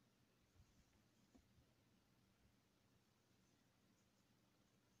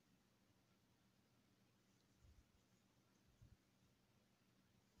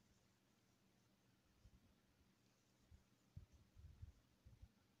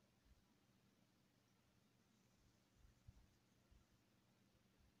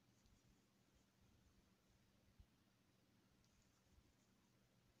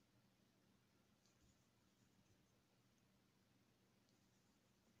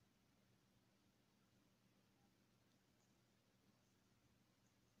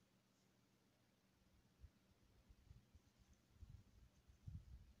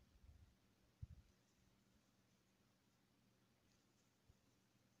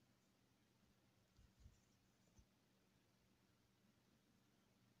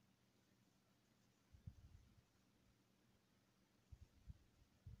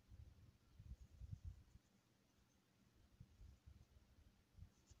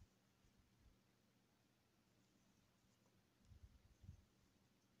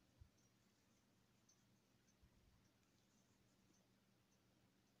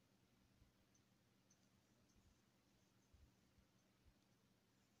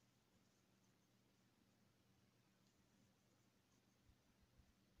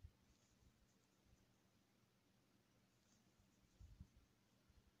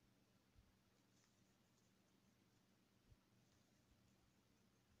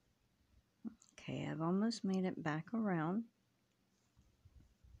 Okay, I've almost made it back around.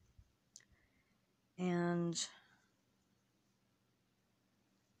 And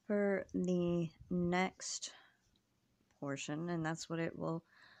for the next portion, and that's what it will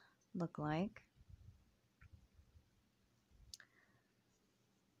look like,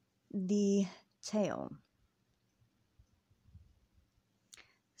 the tail.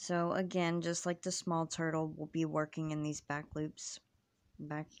 So again, just like the small turtle, we'll be working in these back loops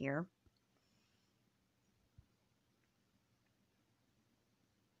back here.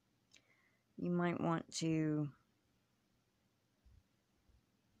 You might want to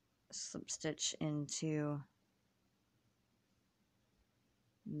slip stitch into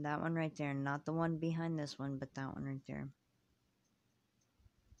That one right there, not the one behind this one, but that one right there.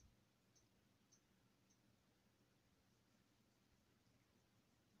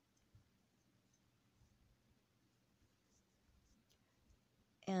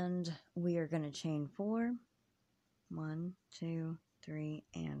 And we are going to chain 4. 1, 2, 3,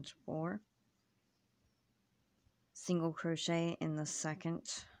 and 4. Single crochet in the second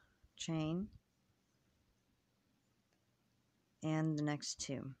chain and the next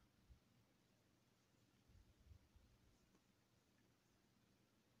 2.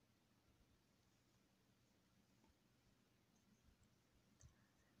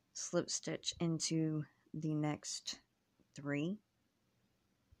 Slip stitch into the next 3.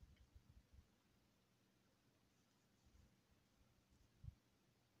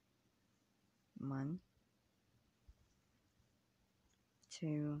 1,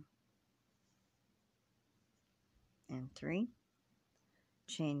 2, and 3.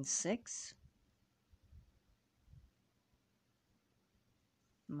 Chain 6.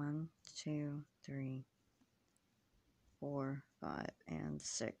 1, 2, 3, 4, 5, and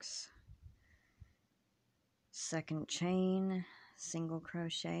 6. Second chain, single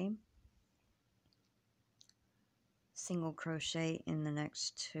crochet in the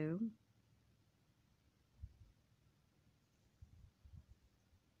next 2.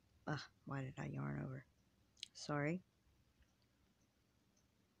 Why did I yarn over? Sorry.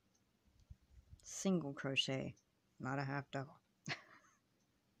 Single crochet, not a half double.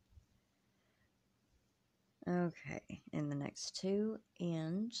 Okay, in the next 2,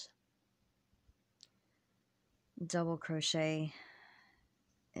 and double crochet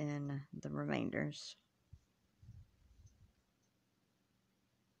in the remainders.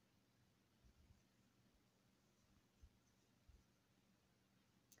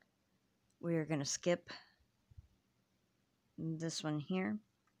 We are going to skip this one here,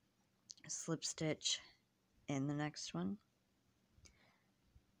 slip stitch in the next one,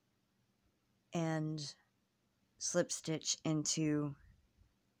 and slip stitch into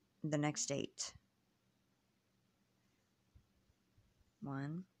the next 8.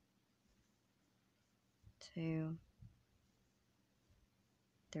 1, 2,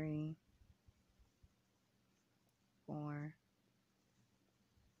 3, 4,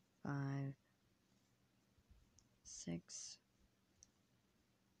 5, 6,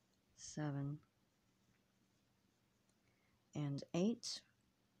 7, and 8.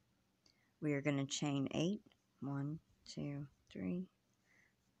 We are going to chain 8. 1, 2, 3,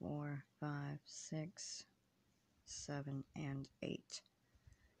 4, 5, 6, 7, and 8.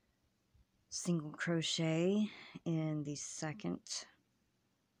 Single crochet in the second.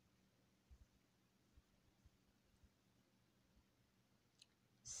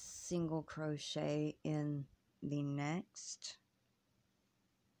 Single crochet in the next.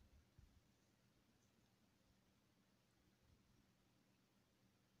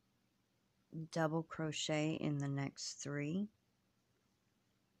 Double crochet in the next 3.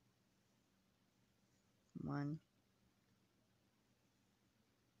 1,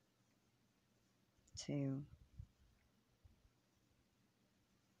 2,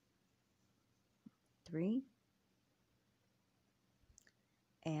 3,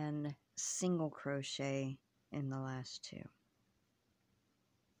 and single crochet in the last 2.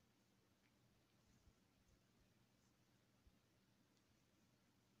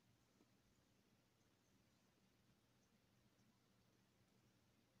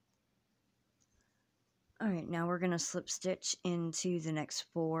 Alright, now we're going to slip stitch into the next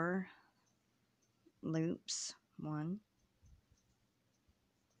 4 loops. 1,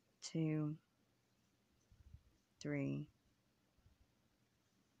 2, 3,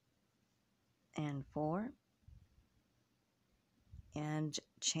 and 4, and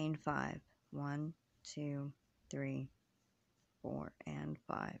chain 5. 1, 2, 3, 4, and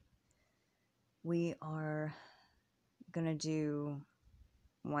 5. We are going to do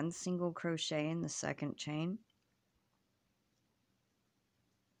 1 single crochet in the second chain,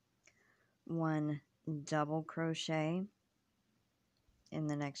 1 double crochet in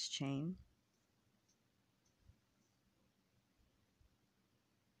the next chain,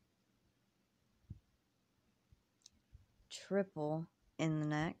 triple in the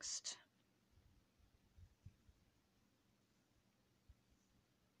next,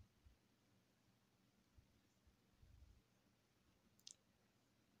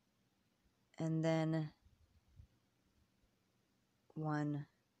 and then 1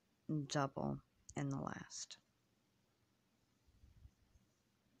 double in the last.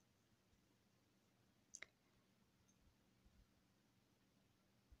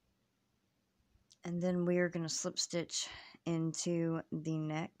 And then we are going to slip stitch into the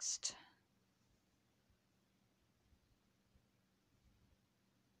next.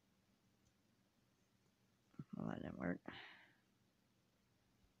 Well, that didn't work.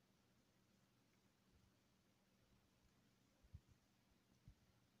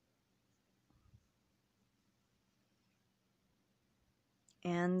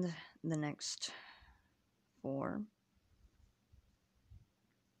 And the next 4.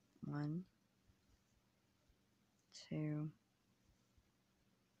 1, 2,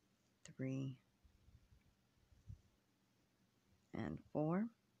 3, and 4.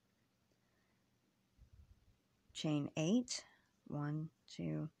 Chain 8. 1,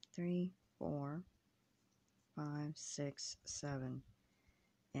 2, 3, 4, 5, 6, 7,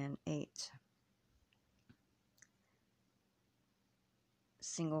 and 8.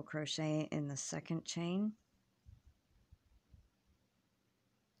 Single crochet in the second chain.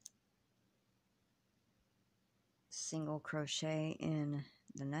 Single crochet in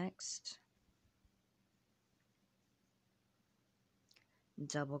the next.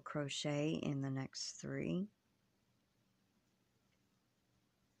 Double crochet in the next 3.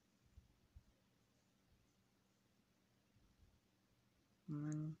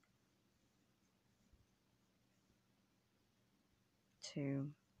 One, 2,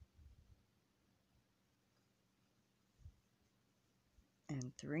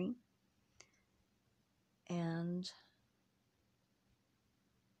 and 3. And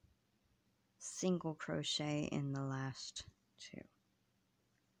single crochet in the last 2.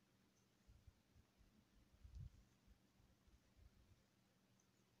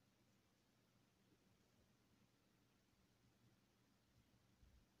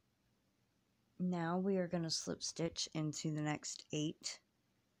 Now we are going to slip stitch into the next 8.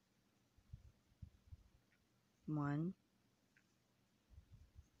 1,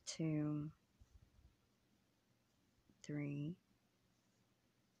 2, 3,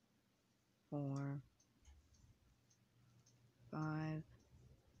 4, 5,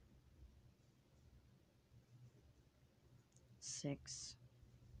 6,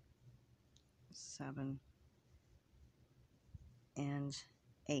 7, and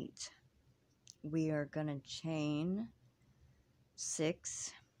 8. We are going to chain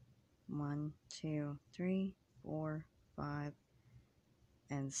 6. 1, 2, 3, 4, 5,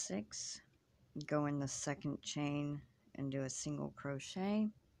 and 6. Go in the second chain and do a single crochet.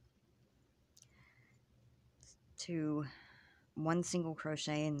 1 single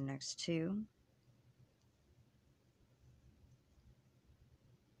crochet in the next 2.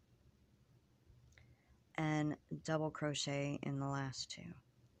 And double crochet in the last 2.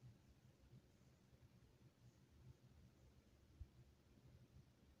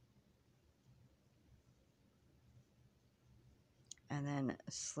 And then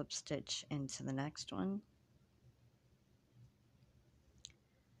slip stitch into the next one.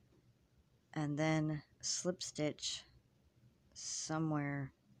 And then slip stitch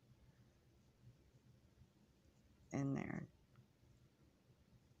somewhere in there.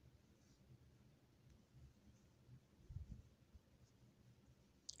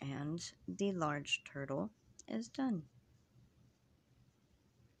 And the large turtle is done.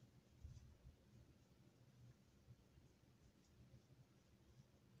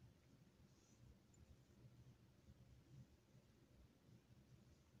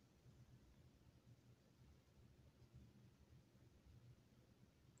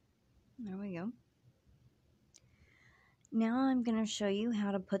 There we go. Now I'm going to show you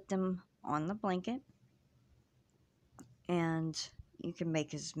how to put them on the blanket. And you can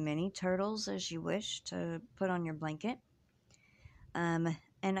make as many turtles as you wish to put on your blanket. And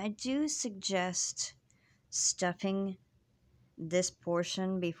I do suggest stuffing this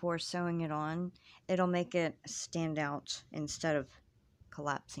portion before sewing it on. It'll make it stand out instead of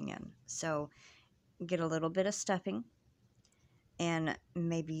collapsing in. So get a little bit of stuffing, and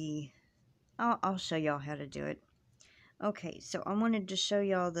maybe I'll show y'all how to do it. Okay, so I wanted to show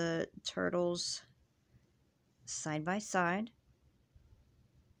y'all the turtles side by side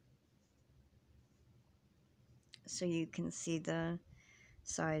so you can see the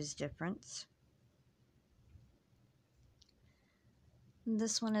size difference.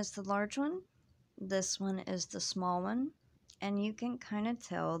 This one is the large one, this one is the small one, and you can kind of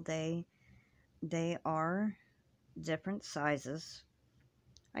tell they are different sizes.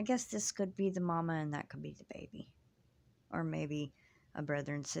 I guess this could be the mama and that could be the baby, or maybe a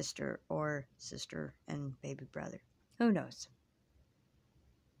brother and sister, or sister and baby brother. Who knows?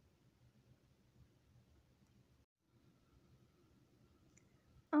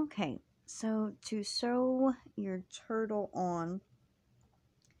 Okay, so to sew your turtle on,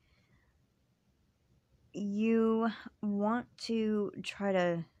 you want to try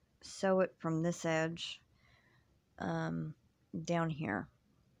to sew it from this edge down here.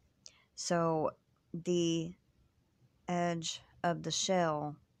 So the edge of the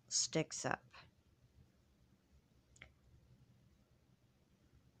shell sticks up.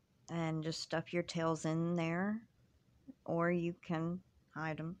 And just stuff your tails in there, or you can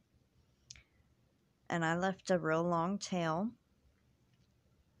hide them. And I left a real long tail.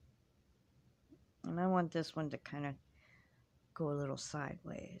 And I want this one to kind of go a little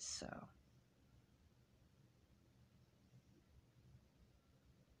sideways, so.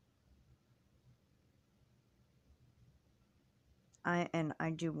 I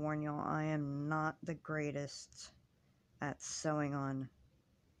do warn y'all, I am not the greatest at sewing on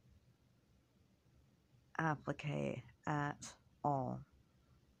applique at all.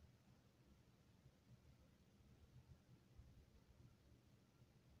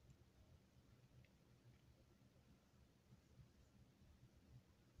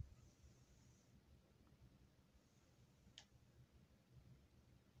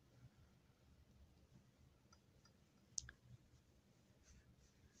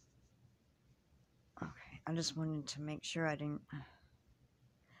 Okay, I just wanted to make sure I didn't...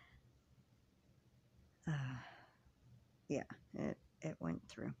 yeah, it went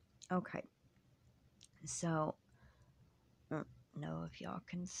through. Okay, so, I don't know if y'all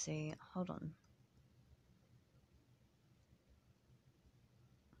can see. Hold on.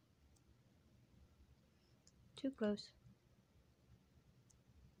 Too close.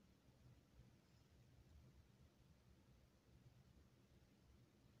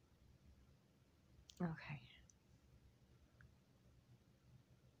 Okay.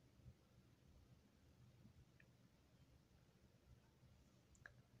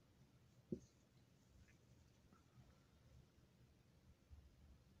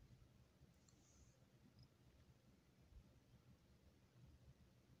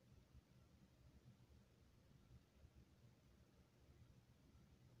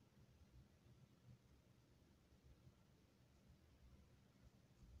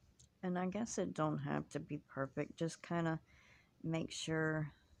 And I guess it don't have to be perfect. Just kind of make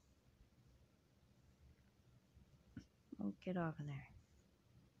sure. Oh, get off of there.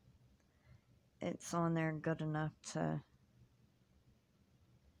 It's on there good enough to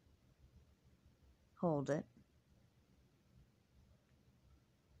hold it.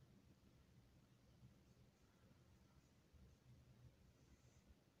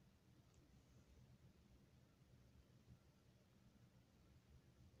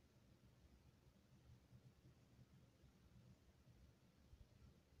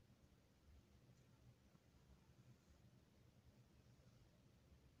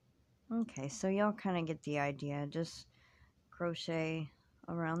 Okay, so y'all kind of get the idea. Just crochet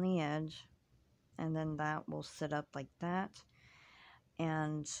around the edge, and then that will sit up like that.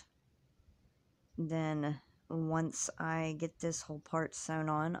 And then once I get this whole part sewn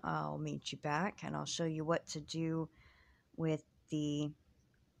on, I'll meet you back and I'll show you what to do with the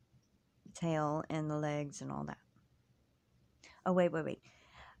tail and the legs and all that. Oh, wait.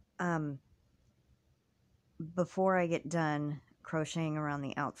 Before I get done crocheting around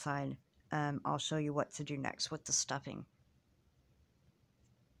the outside, I'll show you what to do next with the stuffing.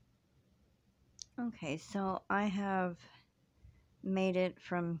 Okay, so I have made it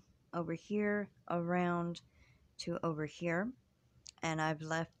from over here around to over here, and I've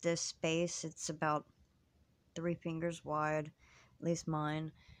left this space. It's about 3 fingers wide, at least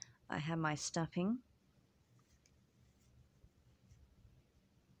mine. I have my stuffing.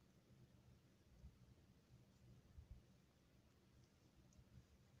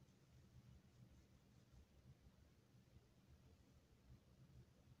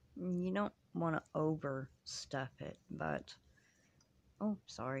 You don't want to overstuff it, but oh,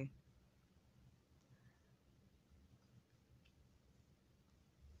 sorry.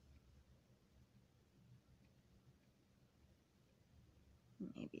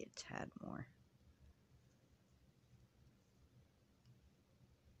 Maybe a tad more.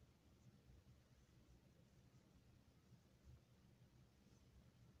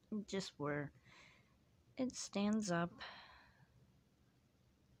 Just where it stands up.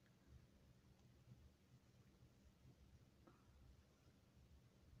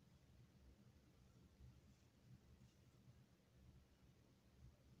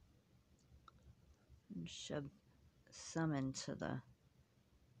 And shove some into the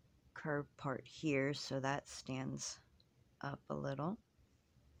curved part here so that stands up a little.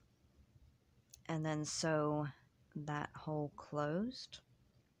 And then sew that hole closed.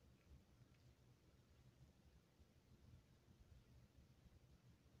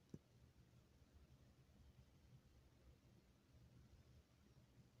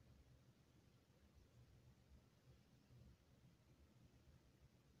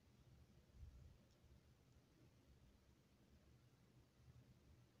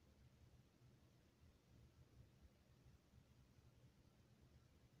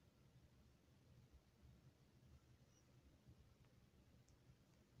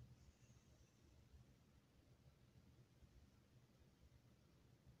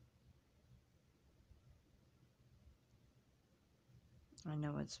 I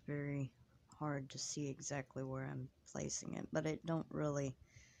know it's very hard to see exactly where I'm placing it, but it don't really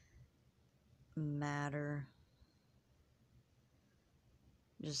matter,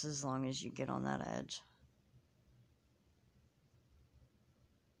 just as long as you get on that edge.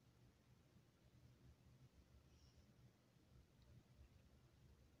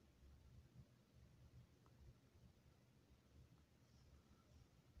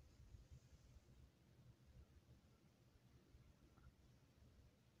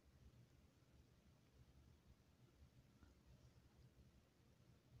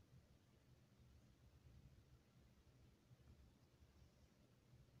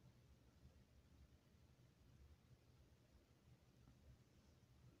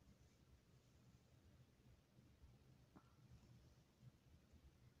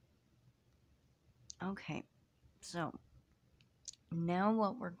 Okay, so now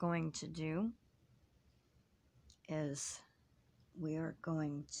what we're going to do is we are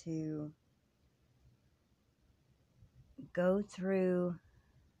going to go through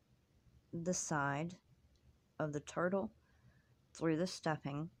the side of the turtle, through the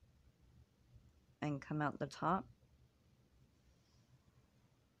stuffing, and come out the top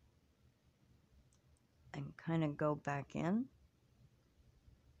and kind of go back in,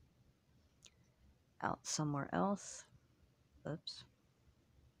 out somewhere else. Oops.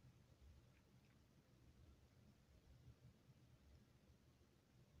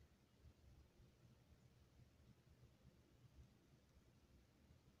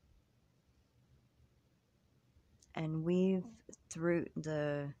 And weave through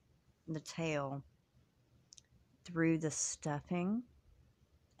the tail through the stuffing,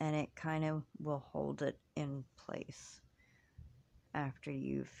 and it kind of will hold it in place after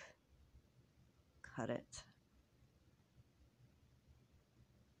you've cut it.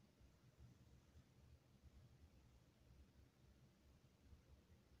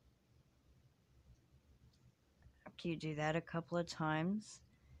 After you do that a couple of times,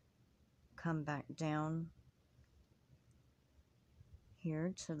 come back down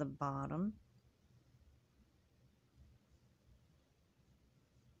here to the bottom,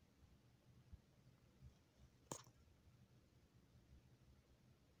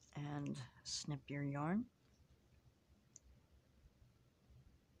 and snip your yarn.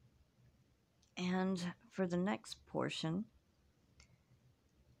 And for the next portion,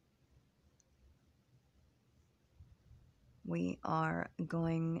 we are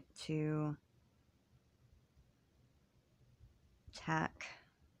going to tack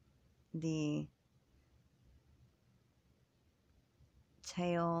the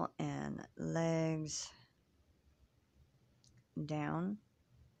tail and legs down.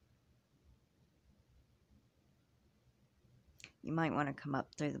 You might want to come up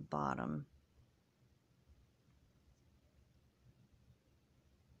through the bottom.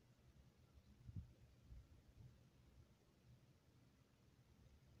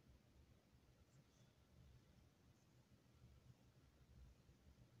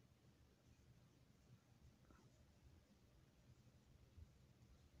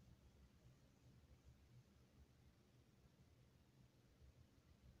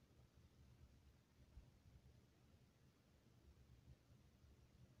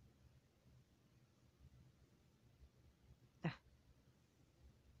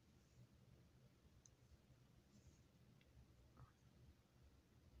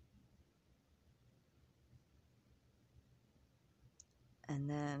 And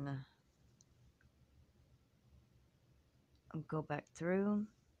then go back through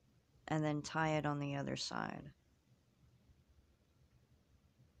and then tie it on the other side.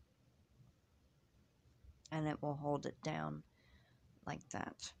 And it will hold it down like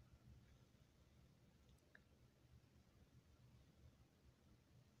that.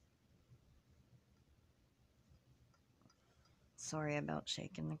 Sorry about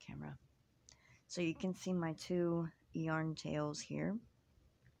shaking the camera. So you can see my two yarn tails here.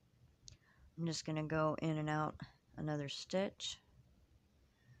 I'm just going to go in and out another stitch,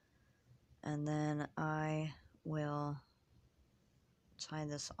 and then I will tie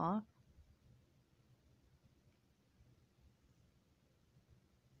this off.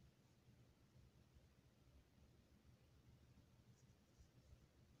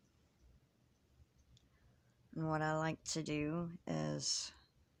 And what I like to do is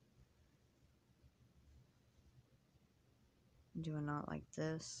do a knot like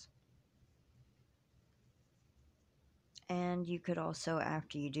this. And you could also,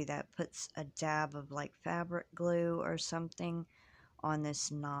 after you do that, put a dab of like fabric glue or something on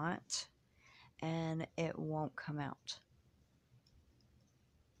this knot, and it won't come out.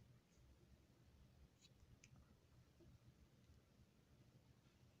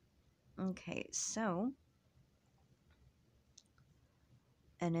 Okay, so,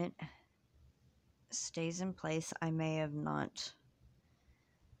 and it stays in place. I may have not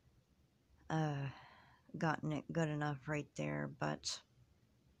gotten it good enough right there, but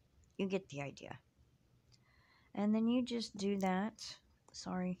you get the idea. And then you just do that,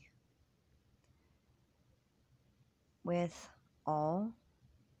 sorry, with all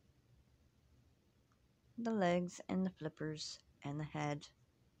the legs and the flippers and the head.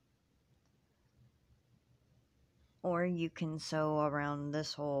 Or you can sew around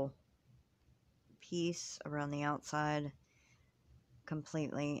this whole piece around the outside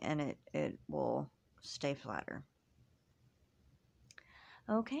completely, and it will stay flatter.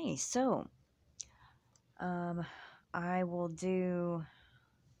 Okay, so I will do,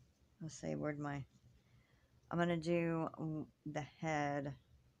 let's see, I'm gonna do the head.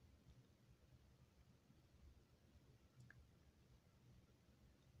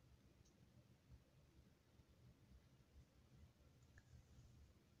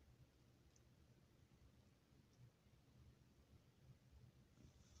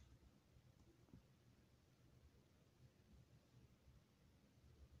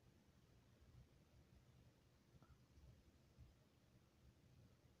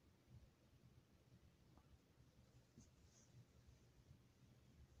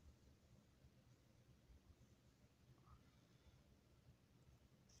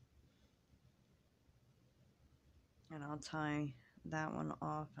 And I'll tie that one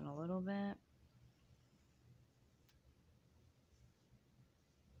off in a little bit.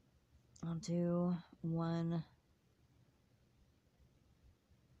 I'll do one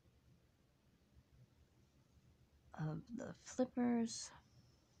of the flippers.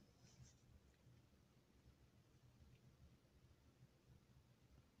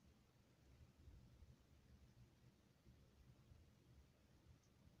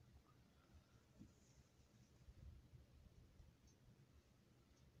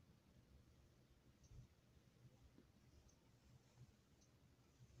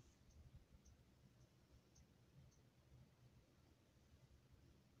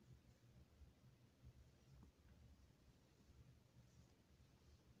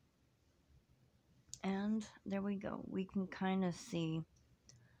 And there we go. We can kind of see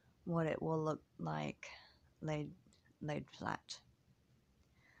what it will look like laid flat.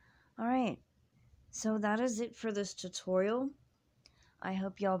 Alright, so that is it for this tutorial. I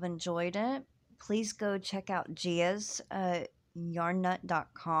hope y'all have enjoyed it. Please go check out Gia's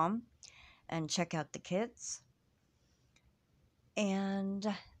yarnnut.com and check out the kits. And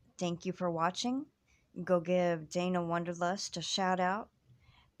thank you for watching. Go give Dana Wanderlust a shout out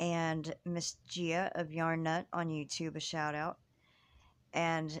and Miss Gia of Yarn Nut on YouTube a shout out.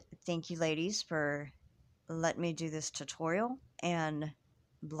 And thank you, ladies, for letting me do this tutorial and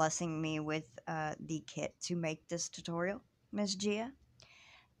blessing me with the kit to make this tutorial, Miss Gia.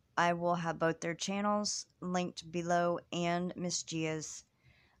 I will have both their channels linked below and Miss Gia's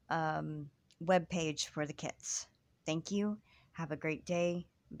webpage for the kits. Thank you. Have a great day.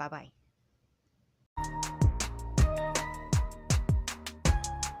 Bye-bye.